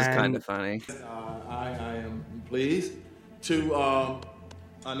was kind of funny. I am pleased to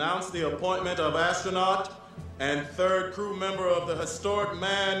announce the appointment of astronaut and third crew member of the historic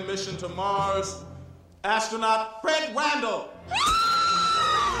manned mission to Mars, astronaut Fred Randall.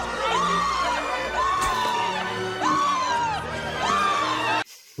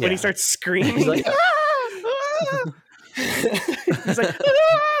 When he starts screaming, He's like, he's like,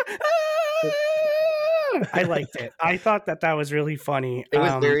 I liked it. I thought that was really funny. It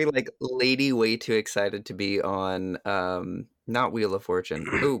was very like lady way too excited to be on not Wheel of Fortune.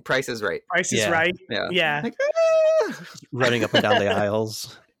 Ooh, Price is Right. Price is Yeah. Right. Yeah. Yeah. Like, running up and down the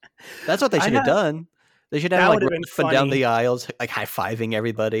aisles. That's what they I should have had- done. They should That have like would've running been up and down funny. the aisles, like high-fiving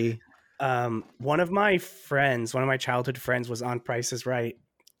everybody. One of my childhood friends was on Price is Right,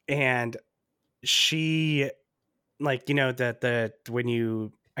 and she, like, you know, the when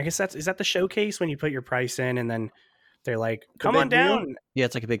you, I guess is that the showcase when you put your price in and then they're like, come on big deal? down. Yeah,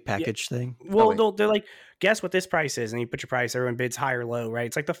 it's like a big package thing. Well, wait. they're like, guess what this price is, and you put your price. Everyone bids high or low, right?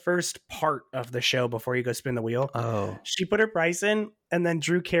 It's like the first part of the show before you go spin the wheel. Oh, She put her price in, and then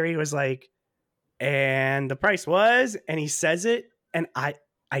Drew Carey was like, and the price was, and he says it, and I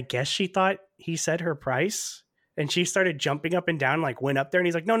guess she thought he said her price, and she started jumping up and down, like went up there, and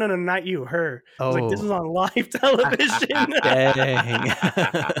he's like, no, not you, her. I was like, this Oh. is on live television. dang.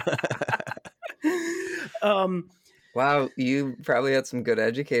 wow, you probably had some good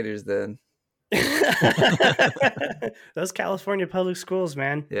educators then. Those California public schools,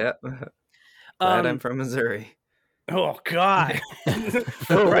 man. Yeah. Glad I'm Um, from Missouri. oh God.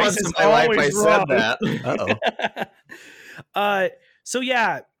 For Price once in is my life, I always said wrong. that. Uh-oh. So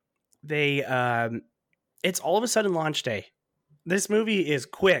yeah, they it's all of a sudden launch day. This movie is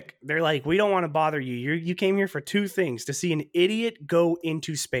quick. They're like, we don't want to bother you. You came here for two things: to see an idiot go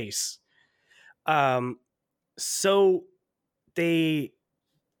into space. So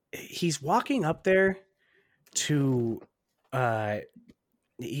he's walking up there to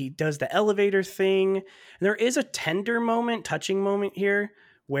he does the elevator thing, and there is a touching moment here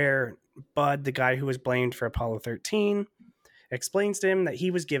where Bud, the guy who was blamed for Apollo 13, explains to him that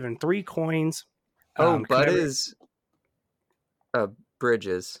he was given 3 coins. Bud is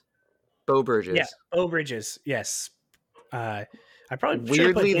Bridges. Bo Bridges. Yeah, Bo Bridges. Yes. I probably should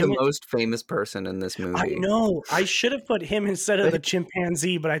have put Weirdly, the him most famous person in this movie. I know. I should have put him instead of the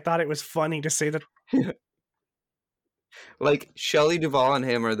chimpanzee, but I thought it was funny to say that. Like, Shelley Duvall and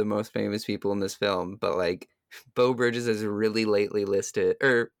him are the most famous people in this film, but like Bo Bridges is really lately listed.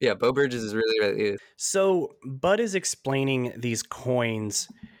 Bo Bridges is really lately. So Bud is explaining these coins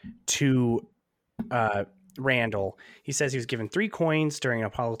to Randall. He says he was given 3 coins during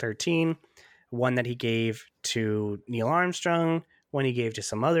Apollo 13, one that he gave to Neil Armstrong, one he gave to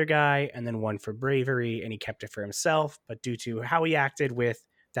some other guy, and then one for bravery, and he kept it for himself. But due to how he acted with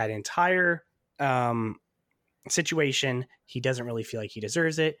that entire situation. He doesn't really feel like he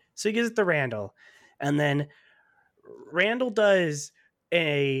deserves it, so he gives it to Randall. And then Randall does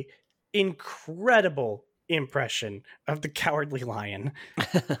a incredible impression of the Cowardly Lion.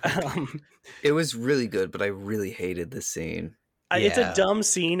 It was really good, but I really hated this scene. It's a dumb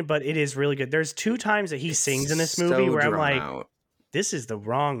scene, but it is really good. There's 2 times that he sings in this movie where I'm like, this is the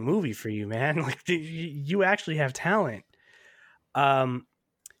wrong movie for you, man. Like, you actually have talent. So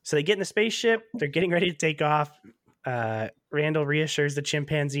they get in the spaceship. They're getting ready to take off. Randall reassures the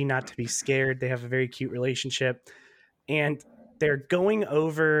chimpanzee not to be scared. They have a very cute relationship. And they're going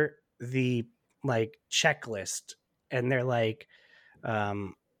over the like checklist. And they're like,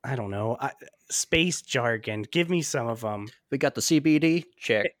 I don't know, space jargon. Give me some of them. We got the CBD,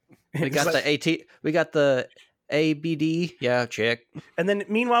 check. We got the AT. We got the ABD, yeah, check. And then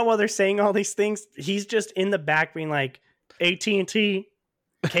meanwhile, while they're saying all these things, he's just in the back being like AT&T,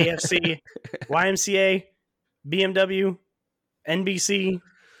 KFC, YMCA, BMW, NBC,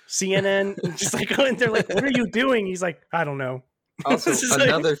 CNN. Just like, and they're like, "What are you doing?" He's like, "I don't know." Also,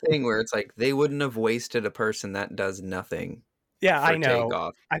 another thing where it's like they wouldn't have wasted a person that does nothing. Yeah, I know.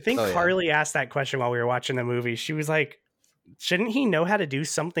 Takeoff. I think Carly asked that question while we were watching the movie. She was like, shouldn't he know how to do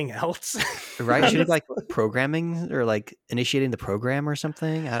something else? Right? Should he like programming or like initiating the program or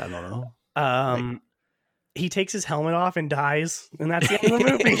something? I don't know. He takes his helmet off and dies, and that's the end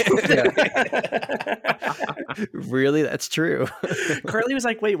of the movie. Really? That's true. Carly was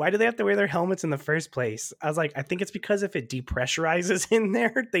like, wait, why do they have to wear their helmets in the first place? I was like, I think it's because if it depressurizes in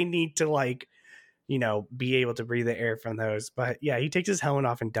there, they need to like, you know, be able to breathe the air from those. But yeah, he takes his helmet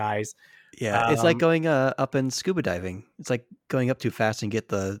off and dies. Yeah, it's like going up in scuba diving. It's like going up too fast and get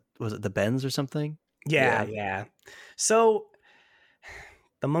the bends or something? Yeah. So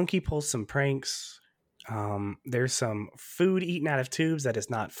the monkey pulls some pranks. There's some food eaten out of tubes that is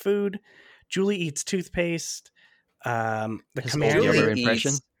not food. Julie eats toothpaste. The commander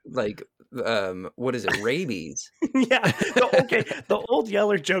impression, like what is it, rabies? Yeah. The Old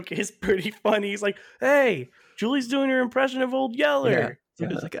Yeller joke is pretty funny. He's like, "Hey, Julie's doing her impression of Old Yeller." Yeah.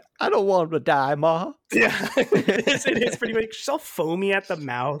 He's like, "I don't want him to die, Ma." Yeah, it is pretty much. She's all foamy at the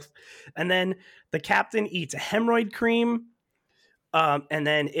mouth, and then the captain eats hemorrhoid cream. And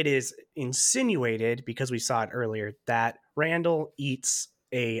then it is insinuated, because we saw it earlier, that Randall eats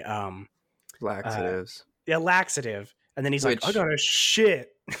a laxatives. Laxative. And then he's like, I got a shit.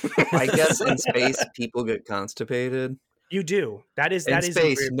 I guess in space people get constipated. You do. That is in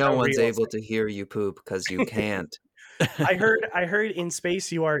space, no one's able to hear you poop because you can't. I heard in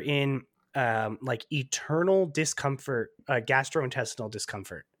space you are in like eternal discomfort, gastrointestinal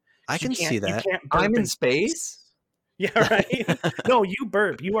discomfort. I can see that. I'm in space. Yeah, right. No, you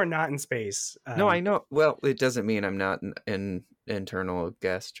burp. You are not in space. No, I know. Well, it doesn't mean I'm not in internal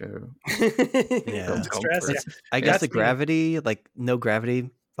gastro. Yeah. I guess the gravity, like no gravity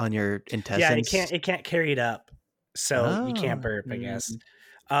on your intestines. Yeah, it can't carry it up, so you can't burp, I guess.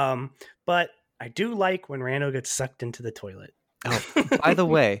 But I do like when Randall gets sucked into the toilet. Oh, by the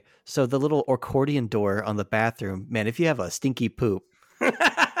way, so the little accordion door on the bathroom, man, if you have a stinky poop.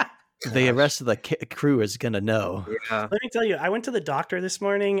 The rest of the crew is going to know. Yeah. Let me tell you, I went to the doctor this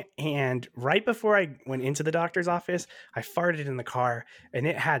morning, and right before I went into the doctor's office, I farted in the car, and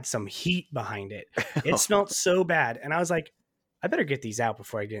it had some heat behind it. It smelled so bad. And I was like, I better get these out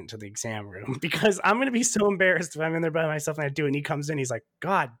before I get into the exam room, because I'm going to be so embarrassed if I'm in there by myself and I do it. And he comes in, he's like,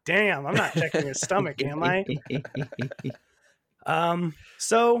 God damn, I'm not checking his stomach, am I?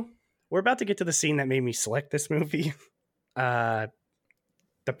 So we're about to get to the scene that made me select this movie.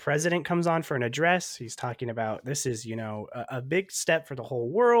 The president comes on for an address. He's talking about this is, you know, a big step for the whole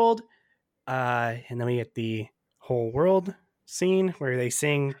world. And then we get the whole world scene where they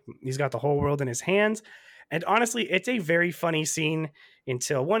sing, he's got the whole world in his hands. And honestly, it's a very funny scene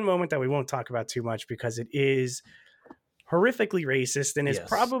until one moment that we won't talk about too much, because it is horrifically racist and is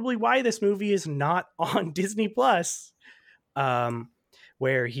probably why this movie is not on Disney Plus,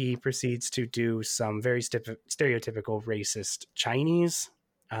 where he proceeds to do some very stereotypical racist Chinese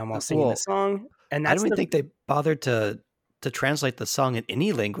while singing the song. And I don't even think they bothered to translate the song in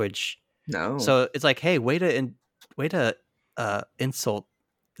any language. No. So it's like, hey, way to insult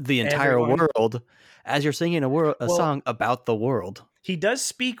the entire world as you're singing a song about the world. He does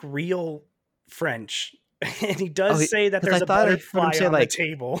speak real French, and he does say that there's a butterfly on the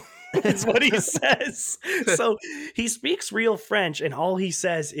table. Is what he says. So he speaks real French, and all he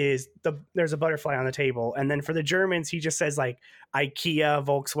says is there's a butterfly on the table. And then for the Germans, he just says like IKEA,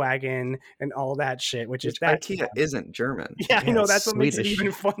 Volkswagen, and all that shit, which is that IKEA isn't German. Yeah, I know, that's what makes it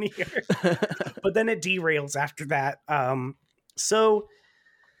even funnier. But then it derails after that. So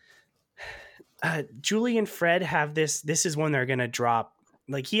Julie and Fred have this is when they're gonna drop.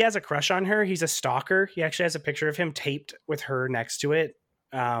 Like, he has a crush on her. He's a stalker. He actually has a picture of him taped with her next to it.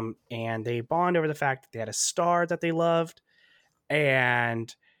 And they bond over the fact that they had a star that they loved.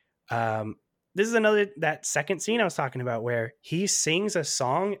 And this is that second scene I was talking about where he sings a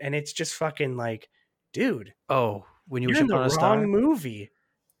song and it's just fucking like, dude. Oh, when you you're wish in the upon a wrong star? movie.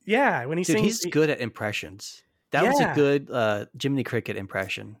 Yeah, when he Dude, sings. he's good at impressions. That was a good Jiminy Cricket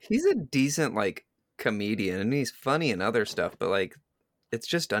impression. He's a decent like comedian, and he's funny in other stuff, but like it's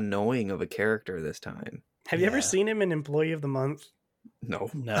just annoying of a character this time. Have you ever seen him in Employee of the Month? No.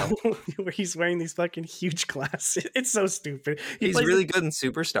 Where he's wearing these fucking huge glasses. It's so stupid. He's really good in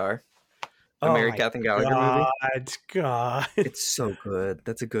Superstar. The Mary Catherine Gallagher movie. God. It's so good.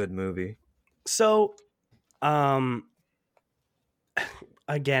 That's a good movie. So,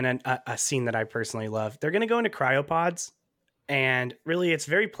 again, a scene that I personally love. They're going to go into cryopods, and really it's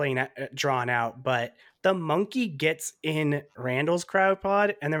very plain drawn out, but the monkey gets in Randall's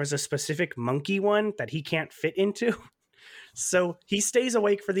cryopod, and there was a specific monkey one that he can't fit into. So he stays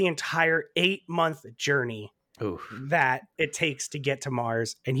awake for the entire 8-month journey that it takes to get to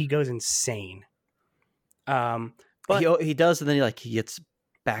Mars, and he goes insane. But he does, and then he gets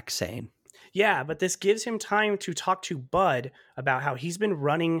back sane. Yeah, but this gives him time to talk to Bud about how he's been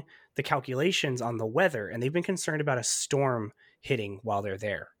running the calculations on the weather, and they've been concerned about a storm hitting while they're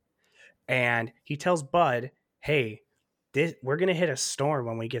there. And he tells Bud, hey, we're going to hit a storm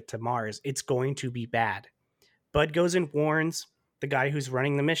when we get to Mars. It's going to be bad. Bud goes and warns the guy who's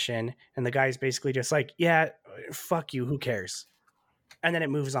running the mission, and the guy's basically just like, yeah, fuck you, who cares? And then it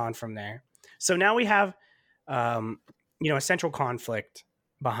moves on from there. So now we have, a central conflict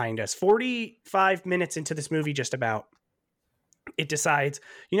behind us. 45 minutes into this movie, just about, it decides,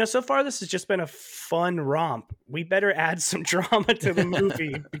 so far this has just been a fun romp. We better add some drama to the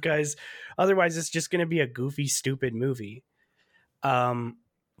movie because otherwise it's just going to be a goofy, stupid movie.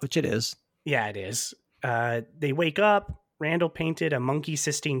 Which it is. Yeah, it is. They wake up. Randall painted a Monkey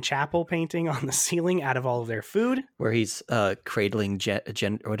Sistine Chapel painting on the ceiling out of all of their food. Where he's cradling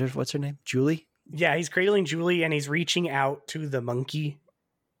what's her name? Julie? Yeah, he's cradling Julie and he's reaching out to the monkey,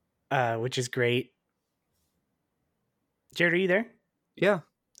 which is great. Jared, are you there? Yeah.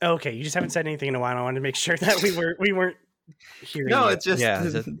 Okay, you just haven't said anything in a while. I wanted to make sure that we weren't hearing. No, it. it's just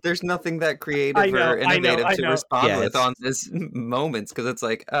there's nothing that creative or innovative to respond with on this moments because it's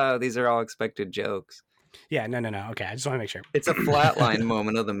like, these are all expected jokes. Yeah, no. Okay, I just want to make sure. It's a flatline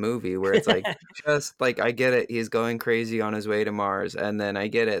moment of the movie where it's like, just like, I get it. He's going crazy on his way to Mars. And then I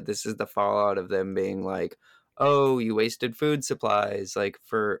get it. This is the fallout of them being like, oh, you wasted food supplies, like,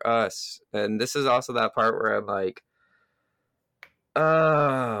 for us. And this is also that part where I'm like,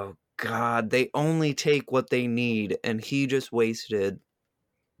 oh, God, they only take what they need. And he just wasted.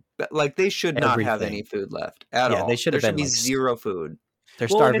 Like, they should not have any food left at all. They should have there should be zero food. They're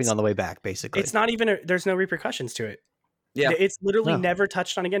starving on the way back, basically. It's not even, there's no repercussions to it. Yeah. It's literally never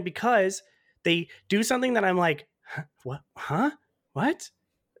touched on again because they do something that I'm like, what? Huh? What?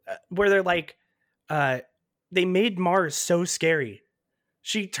 Where they're like, they made Mars so scary.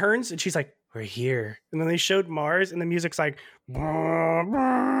 She turns and she's like, we're here. And then they showed Mars and the music's like, oh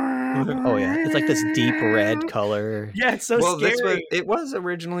yeah. It's like this deep red color. Yeah, it's so scary. It was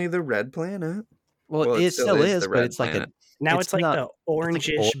originally the red planet. Well, it still is, but it's like now it's like the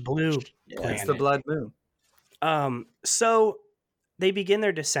orangish blue planet. It's the blood moon. So they begin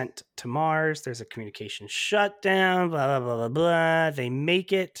their descent to Mars. There's a communication shutdown, blah, blah, blah, blah, blah. They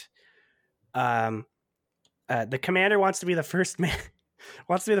make it. The commander wants to be the first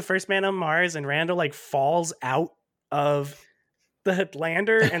man on Mars, and Randall like falls out of the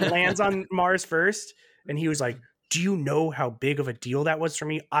lander and lands on Mars first. And he was like, do you know how big of a deal that was for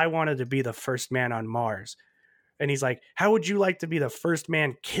me? I wanted to be the first man on Mars. And he's like, how would you like to be the first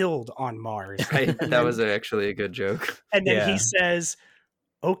man killed on Mars? That was actually a good joke. And then he says,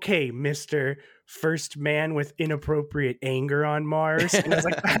 okay, Mr. First Man with inappropriate anger on Mars. And I was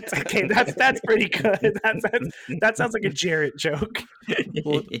like, that's okay. That's pretty good. That sounds like a Jarrett joke.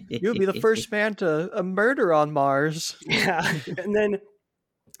 Well, you'll be the first man to a murder on Mars. Yeah. And then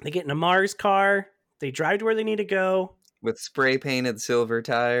they get in a Mars car. They drive to where they need to go. With spray painted silver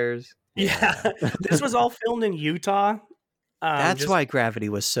tires. Yeah. This was all filmed in Utah. That's why gravity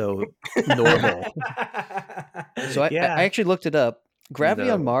was so normal. So I actually looked it up. Gravity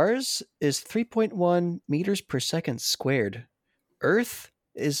on Mars is 3.1 meters per second squared. Earth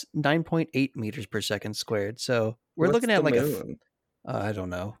is 9.8 meters per second squared. So we're looking at like I don't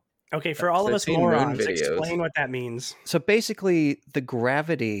know. Okay, for all of us morons, explain what that means. So basically, the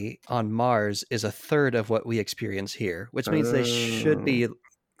gravity on Mars is a third of what we experience here, which means they should be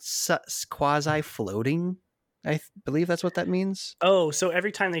quasi floating. Believe that's what that means. Oh, so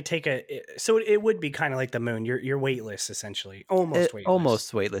every time they take so it would be kind of like the moon. You're weightless essentially, almost weightless.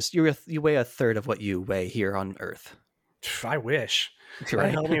 Almost weightless. You weigh a third of what you weigh here on Earth. I wish. Right.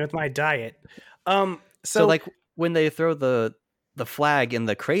 That helped me with my diet. So like when they throw the flag in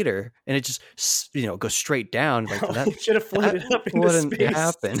the crater and it just goes straight down, like it should have floated up into space.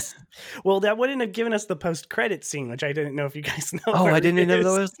 Happen. Well, that wouldn't have given us the post-credit scene, which I didn't know if you guys know. Oh, I didn't even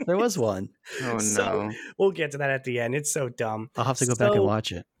know there was one. Oh no! So, we'll get to that at the end. It's so dumb. I'll have to go back and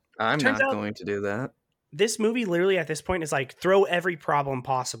watch it. I'm not going to do that. This movie literally at this point is like throw every problem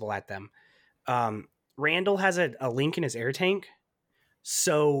possible at them. Randall has a link in his air tank,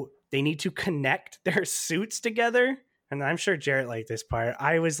 so they need to connect their suits together. And I'm sure Jarrett liked this part.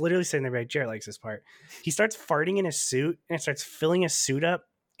 I was literally sitting there like, Jarrett likes this part. He starts farting in his suit and it starts filling his suit up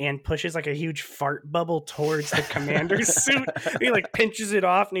and pushes like a huge fart bubble towards the commander's suit. And he like pinches it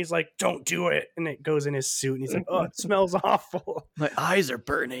off and he's like, don't do it. And it goes in his suit and he's like, oh, it smells awful. My eyes are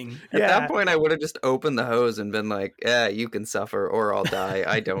burning. At that point, I would have just opened the hose and been like, yeah, you can suffer or I'll die.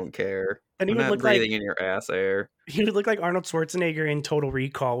 I don't care. And he I'm would not look breathing like in your ass air. He would look like Arnold Schwarzenegger in Total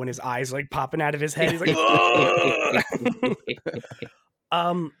Recall when his eyes are like popping out of his head. He's like,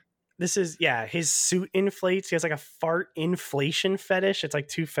 this is his suit inflates. He has like a fart inflation fetish. It's like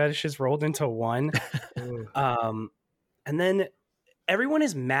two fetishes rolled into one. And then everyone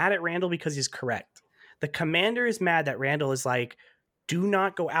is mad at Randall because he's correct. The commander is mad that Randall is like, do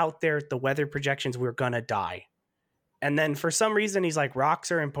not go out there. The weather projections, we're gonna die. And then for some reason, he's like,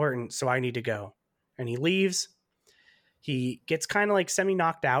 rocks are important, so I need to go. And he leaves. He gets kind of like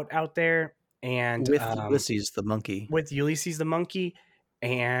semi-knocked out there. And with Ulysses the monkey. With Ulysses the monkey.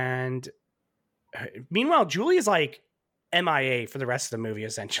 And meanwhile, Julie is like MIA for the rest of the movie,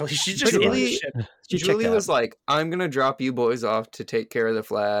 essentially. She's just in the ship. Julie was like, I'm going to drop you boys off to take care of the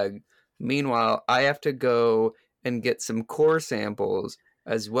flag. Meanwhile, I have to go and get some core samples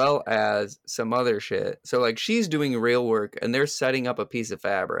as well as some other shit. So like she's doing real work and they're setting up a piece of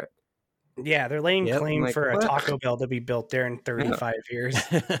fabric. Yeah, they're laying claim for a Taco Bell to be built there in 35 years.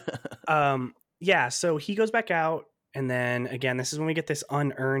 So he goes back out and then again, this is when we get this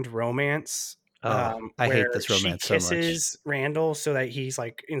unearned romance. I hate this romance so much. She kisses Randall so that he's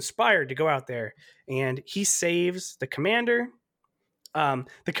like inspired to go out there and he saves the commander. The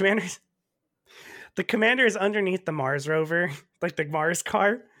commander is underneath the Mars rover, like the Mars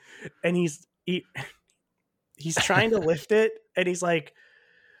car, and he's trying to lift it, and he's like,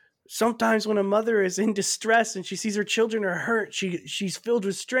 sometimes when a mother is in distress and she sees her children are hurt, she's filled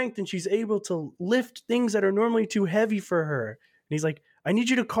with strength and she's able to lift things that are normally too heavy for her. And he's like, I need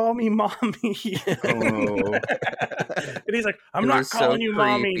you to call me mommy. And he's like, I'm not calling you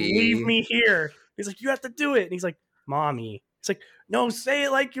mommy. Leave me here. He's like, you have to do it. And he's like, mommy. It's like, no, say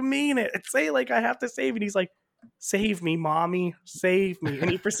it like you mean it. Say it like I have to save it. He's like, save me, mommy, save me. And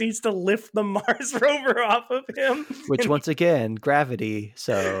he proceeds to lift the Mars rover off of him. Which, once again, gravity.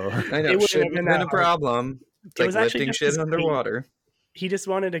 So I know, it shouldn't have been a problem. It's like lifting shit underwater. He just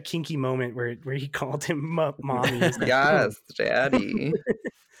wanted a kinky moment where he called him mommy. Like, yes, daddy.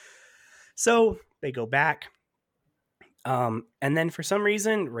 So they go back. And then for some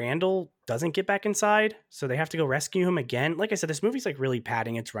reason, Randall doesn't get back inside, so they have to go rescue him again. Like I said, this movie's like really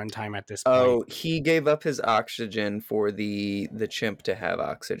padding its runtime at this point. Oh, he gave up his oxygen for the chimp to have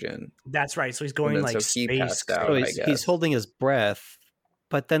oxygen. That's right. So he's going like so he space. passed out, so I guess. He's holding his breath,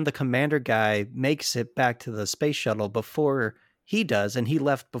 but then the commander guy makes it back to the space shuttle before he does, and he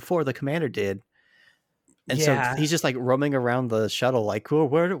left before the commander did. And so he's just like roaming around the shuttle, like, oh,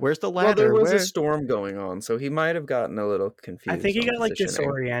 where's the ladder? Well, there was a storm going on, so he might have gotten a little confused. I think he got like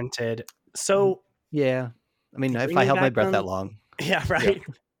disoriented. So yeah, I mean, if I held my breath that long, yeah, right.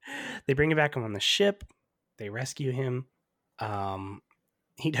 Yeah. They bring him back on the ship. They rescue him.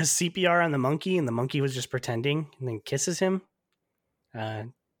 He does CPR on the monkey, and the monkey was just pretending, and then kisses him.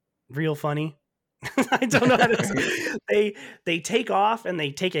 Real funny. I don't know how to. They take off and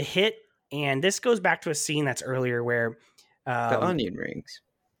they take a hit. And this goes back to a scene that's earlier where the onion rings.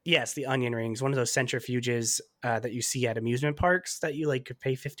 Yes, the onion rings, one of those centrifuges that you see at amusement parks that you like could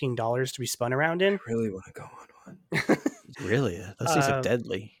pay $15 to be spun around in. I really want to go on one. Really? Those things are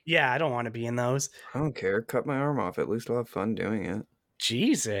deadly. Yeah, I don't want to be in those. I don't care. Cut my arm off. At least I'll have fun doing it.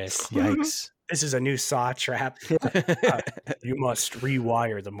 Jesus. Yikes. This is a new Saw trap. You must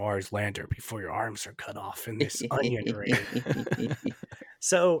rewire the Mars lander before your arms are cut off in this onion ring.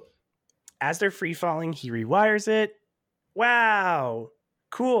 So as they're free falling, he rewires it. Wow.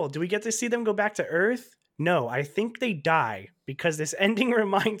 Cool. Do we get to see them go back to Earth? No, I think they die because this ending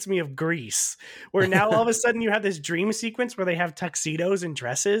reminds me of Grease, where now all of a sudden you have this dream sequence where they have tuxedos and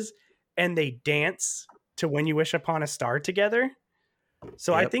dresses and they dance to When You Wish Upon a Star together.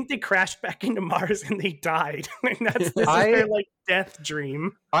 So I think they crashed back into Mars and they died. And this is their like death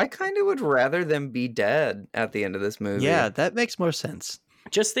dream. I kind of would rather them be dead at the end of this movie. Yeah, that makes more sense.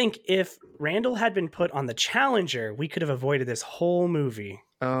 Just think, if Randall had been put on the Challenger, we could have avoided this whole movie.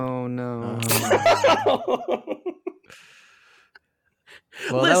 Oh no.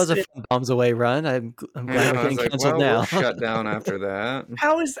 Well, that was a fun bombs away run. I'm glad we're getting canceled now. We're shut down after that.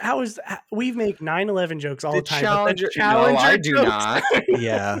 How is we make 9/11 jokes all the time? Challenger, but the Challenger no, I do jokes, not.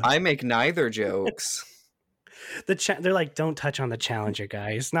 Yeah, I make neither jokes. They're like, don't touch on the Challenger,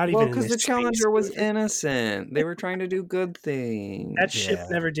 guys. Not even because the Challenger was innocent. They were trying to do good things. That ship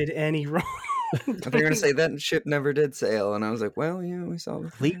never did any wrong. They're gonna say that ship never did sail, and I was like, well, yeah, we saw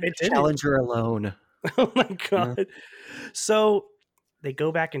the leave the Challenger alone. Oh my god! Yeah. So they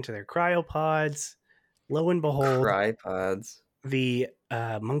go back into their cryopods. Lo and behold, cryopods. The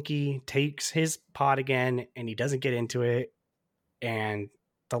monkey takes his pod again, and he doesn't get into it. And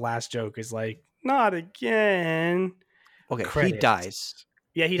the last joke is like, "Not again." Okay, Credits. He dies.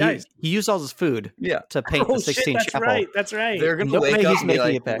 Yeah, he dies. He used all his food. To paint the 16 that's chapel. Right. That's right. They're gonna wake up and be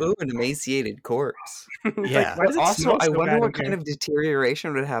like, "Ooh, an emaciated corpse." Yeah. But also, I wonder what kind of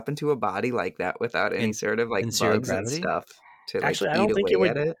deterioration would happen to a body like that without any sort of like bugs and stuff. To, actually, like, I don't think it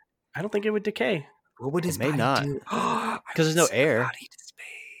would. It. I don't think it would decay. What would his body do? Because there's no air. Body to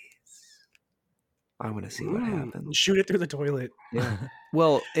space. I want to see what happens. Shoot it through the toilet. Yeah.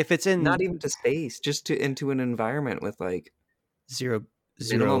 Well, if it's in not even to space, just into an environment with like zero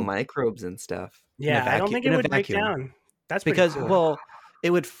microbes and stuff. Yeah, I don't think it would break down. That's because cool. Well,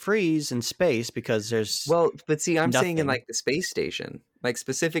 it would freeze in space because there's but see, I'm saying in like the space station, like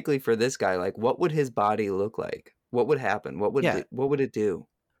specifically for this guy, like what would his body look like? What would happen? What would it do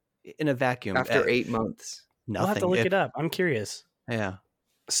in a vacuum after 8 months? Nothing. We'll have to look it up. I'm curious. Yeah.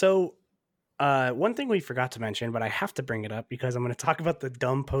 So, one thing we forgot to mention, but I have to bring it up because I'm going to talk about the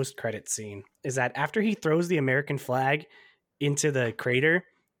dumb post-credit scene, is that after he throws the American flag into the crater,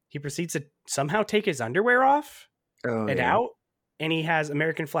 he proceeds to somehow take his underwear off out, and he has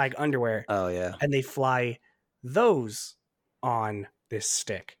American flag underwear. Oh, yeah. And they fly those on this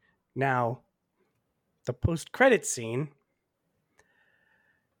stick. Now, the post-credit scene,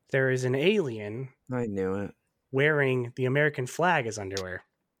 there is an alien. I knew it. Wearing the American flag as underwear.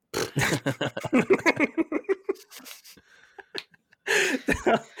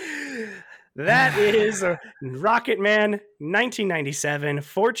 That is Rocket Man 1997.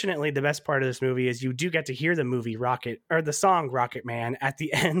 Fortunately, the best part of this movie is you do get to hear the movie the song Rocket Man at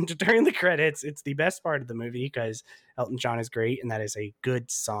the end during the credits. It's the best part of the movie because Elton John is great and that is a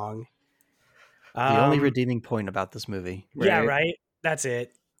good song. The only redeeming point about this movie. Right? Yeah, right. That's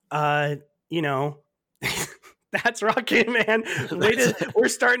it. That's Rocket Man. We're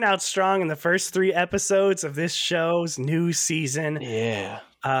starting out strong in the first 3 episodes of this show's new season. Yeah.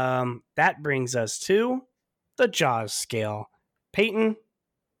 That brings us to the Jaws scale. Peyton,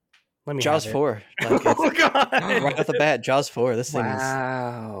 let me Jaws 4. Like oh god! Right off the bat, Jaws 4. This thing is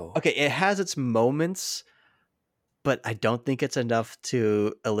okay. It has its moments, but I don't think it's enough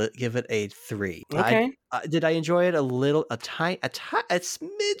to give it a 3. Okay. Did I enjoy it a little, a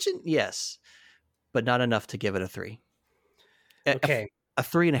smidgen? Yes, but not enough to give it a 3. Okay, a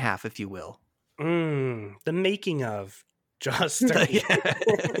 3.5, if you will. The making of Jaws 3.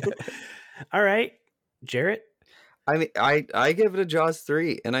 All right, Jarrett. I mean, I give it a Jaws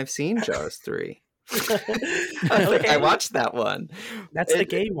 3, and I've seen Jaws 3. Okay. I watched that one. That's the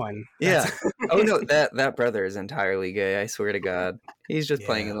gay one. Yeah. Oh no, that brother is entirely gay. I swear to God, he's just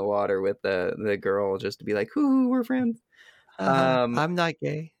playing in the water with the girl just to be like, "Hoo, we're friends." I'm not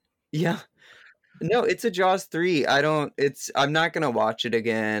gay. Yeah. No, it's a Jaws 3. I'm not gonna watch it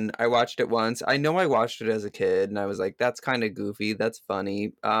again. I watched it once. I know I watched it as a kid, and I was like, "That's kind of goofy. That's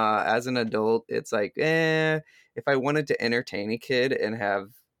funny." As an adult, it's like, if I wanted to entertain a kid and have.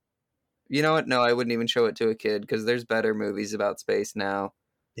 You know what? No, I wouldn't even show it to a kid because there's better movies about space now.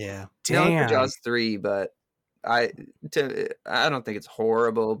 Yeah. Damn. No, Jaws 3, but I don't think it's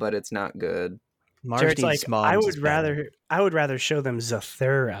horrible, but it's not good. Jared's like, I would rather show them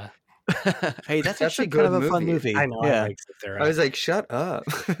Zathura. Hey, that's actually kind of a fun movie. I know. I like Zathura. I was like, shut up.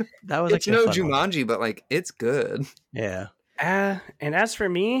 That was it's no Jumanji, but like it's good. Yeah. And as for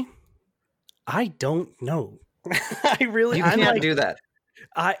me, I don't know. You can't do that.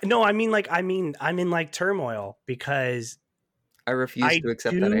 I'm in like turmoil because I refuse to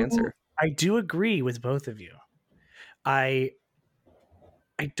accept that answer. I do agree with both of you.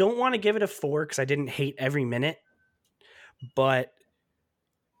 I don't want to give it a 4 because I didn't hate every minute, but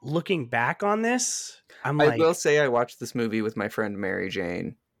looking back on this, I will say I watched this movie with my friend Mary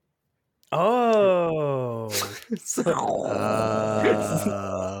Jane. Oh, that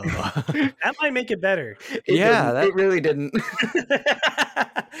might make it better. It really didn't.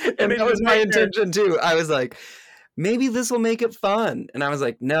 And that was my intention too. I was like, maybe this will make it fun. And I was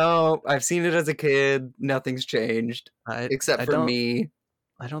like, no, I've seen it as a kid. Nothing's changed except for me.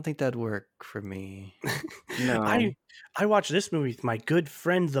 I don't think that'd work for me. No. I watched this movie with my good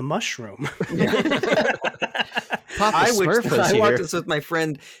friend, the Mushroom. I watched this with my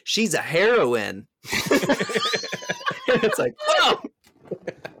friend. She's a heroine. It's like, oh!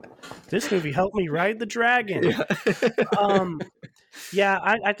 This movie helped me ride the dragon. Yeah.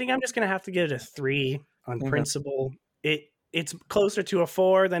 I think I'm just going to have to give it a 3 on principle. It's closer to a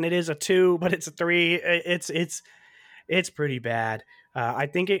 4 than it is a 2, but it's a 3. It's pretty bad. I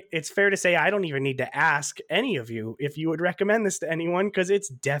think it's fair to say I don't even need to ask any of you if you would recommend this to anyone, because it's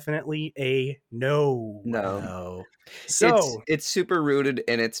definitely a no. So it's super rooted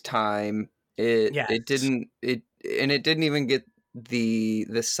in its time. It didn't even get the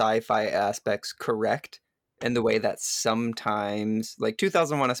sci-fi aspects correct in the way that sometimes, like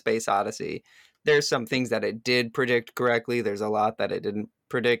 2001: A Space Odyssey, there's some things that it did predict correctly. There's a lot that it didn't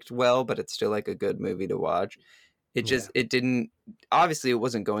predict well, but it's still like a good movie to watch. It didn't, obviously it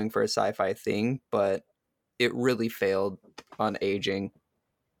wasn't going for a sci-fi thing, but it really failed on aging.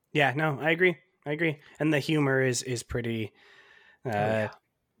 Yeah, no, I agree. And the humor is pretty, the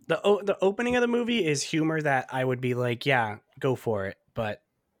opening of the movie is humor that I would be like, yeah, go for it. But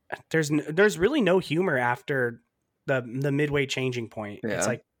there's really no humor after the midway changing point. Yeah. It's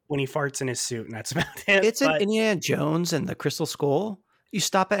like when he farts in his suit and that's about it. It's an Indiana Jones and the Crystal Skull. You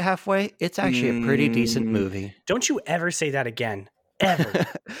stop it halfway, it's actually a pretty decent movie. Don't you ever say that again. Ever.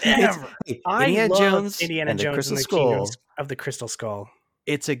 Ever. Indiana Jones and the Kingdom of the Crystal Skull.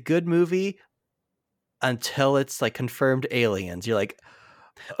 It's a good movie until it's like confirmed aliens. You're like,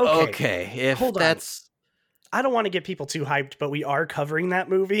 okay, I don't want to get people too hyped, but we are covering that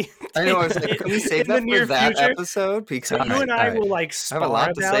movie. I know. I was like, can we save that for that episode? Because you and I will like spar I have a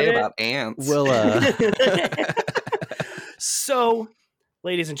lot to say about ants. So,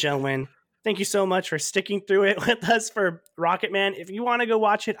 ladies and gentlemen, thank you so much for sticking through it with us for Rocket Man. If you want to go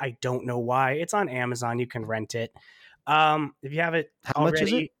watch it, I don't know why. It's on Amazon. You can rent it. If you have it How much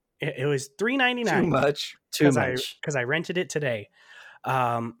is it? It was $3.99. Too much. Because I rented it today.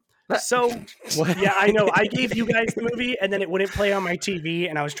 So yeah, I know. I gave you guys the movie and then it wouldn't play on my TV,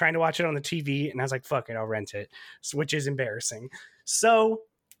 and I was trying to watch it on the TV and I was like, fuck it, I'll rent it, which is embarrassing. So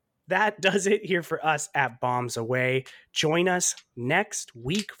that does it here for us at Bombs Away. Join us next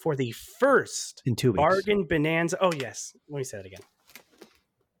week for the first in 2 weeks Bargain Bonanza. Oh yes, let me say that again.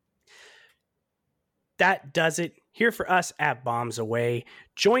 That does it here for us at Bombs Away.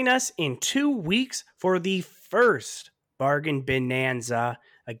 Join us in 2 weeks for the first Bargain Bonanza.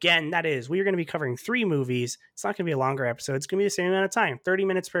 Again, that is, we are going to be covering 3 movies. It's not going to be a longer episode. It's going to be the same amount of time, 30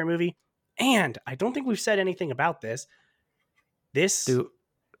 minutes per movie. And I don't think we've said anything about this. Do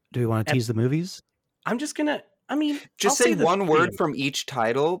we want to tease the movies? I'm just going to, just say one word from each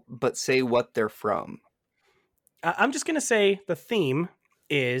title, but say what they're from. I'm just going to say the theme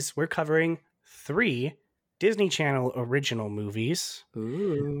is we're covering 3 Disney Channel original movies.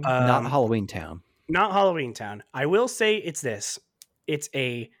 Ooh. Not Halloween Town. Not Halloween Town. I will say it's this. It's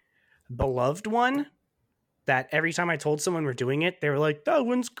a beloved one that every time I told someone we're doing it, they were like, that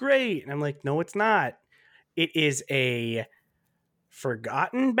one's great. And I'm like, no, it's not. It is a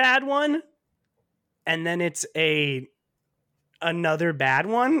forgotten bad one. And then it's another bad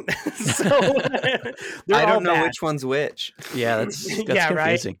one. So I don't know which one's which. Yeah, that's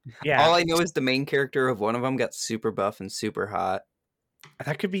confusing. Right? Yeah. All I know is the main character of one of them got super buff and super hot.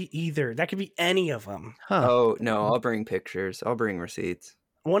 That could be either. That could be any of them. Huh. Oh, no, I'll bring pictures. I'll bring receipts.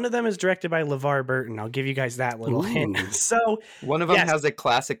 One of them is directed by LeVar Burton. I'll give you guys that little hint. So one of them has a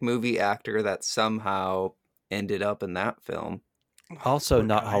classic movie actor that somehow ended up in that film. Also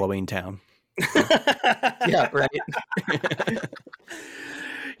not Halloween Town. Yeah, right.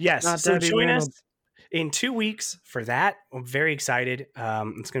 Yes. Not so Debbie join Reynolds. us in 2 weeks for that. I'm very excited. It's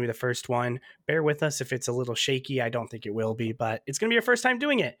going to be the first one. Bear with us if it's a little shaky. I don't think it will be, but it's going to be our first time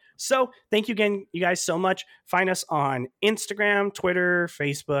doing it. So thank you again, you guys, so much. Find us on Instagram, Twitter,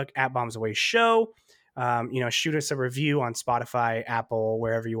 Facebook at Bombs Away Show. shoot us a review on Spotify, Apple,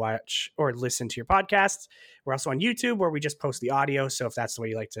 wherever you watch or listen to your podcasts. We're also on YouTube where we just post the audio. So if that's the way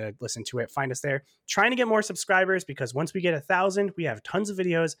you like to listen to it, find us there. Trying to get more subscribers because once we get 1,000, we have tons of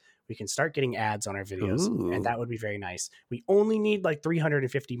videos. We can start getting ads on our videos. Ooh. And that would be very nice. We only need like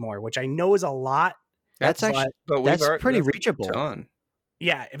 350 more, which I know is a lot. That's actually that's pretty reachable. Done.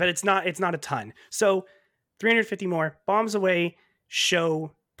 Yeah, but it's not a ton. So 350 more. Bombs Away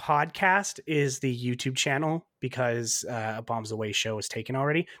Show podcast is the YouTube channel because Bombs Away Show is taken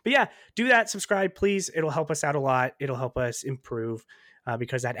already. But yeah, do that. Subscribe, please. It'll help us out a lot. It'll help us improve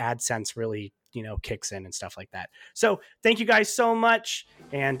because that AdSense really, kicks in and stuff like that. So thank you guys so much,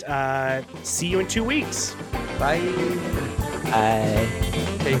 and see you in 2 weeks. Bye.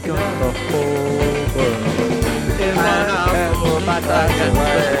 Take on the whole world. In my mouth, 5,000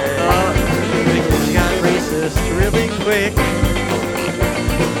 words.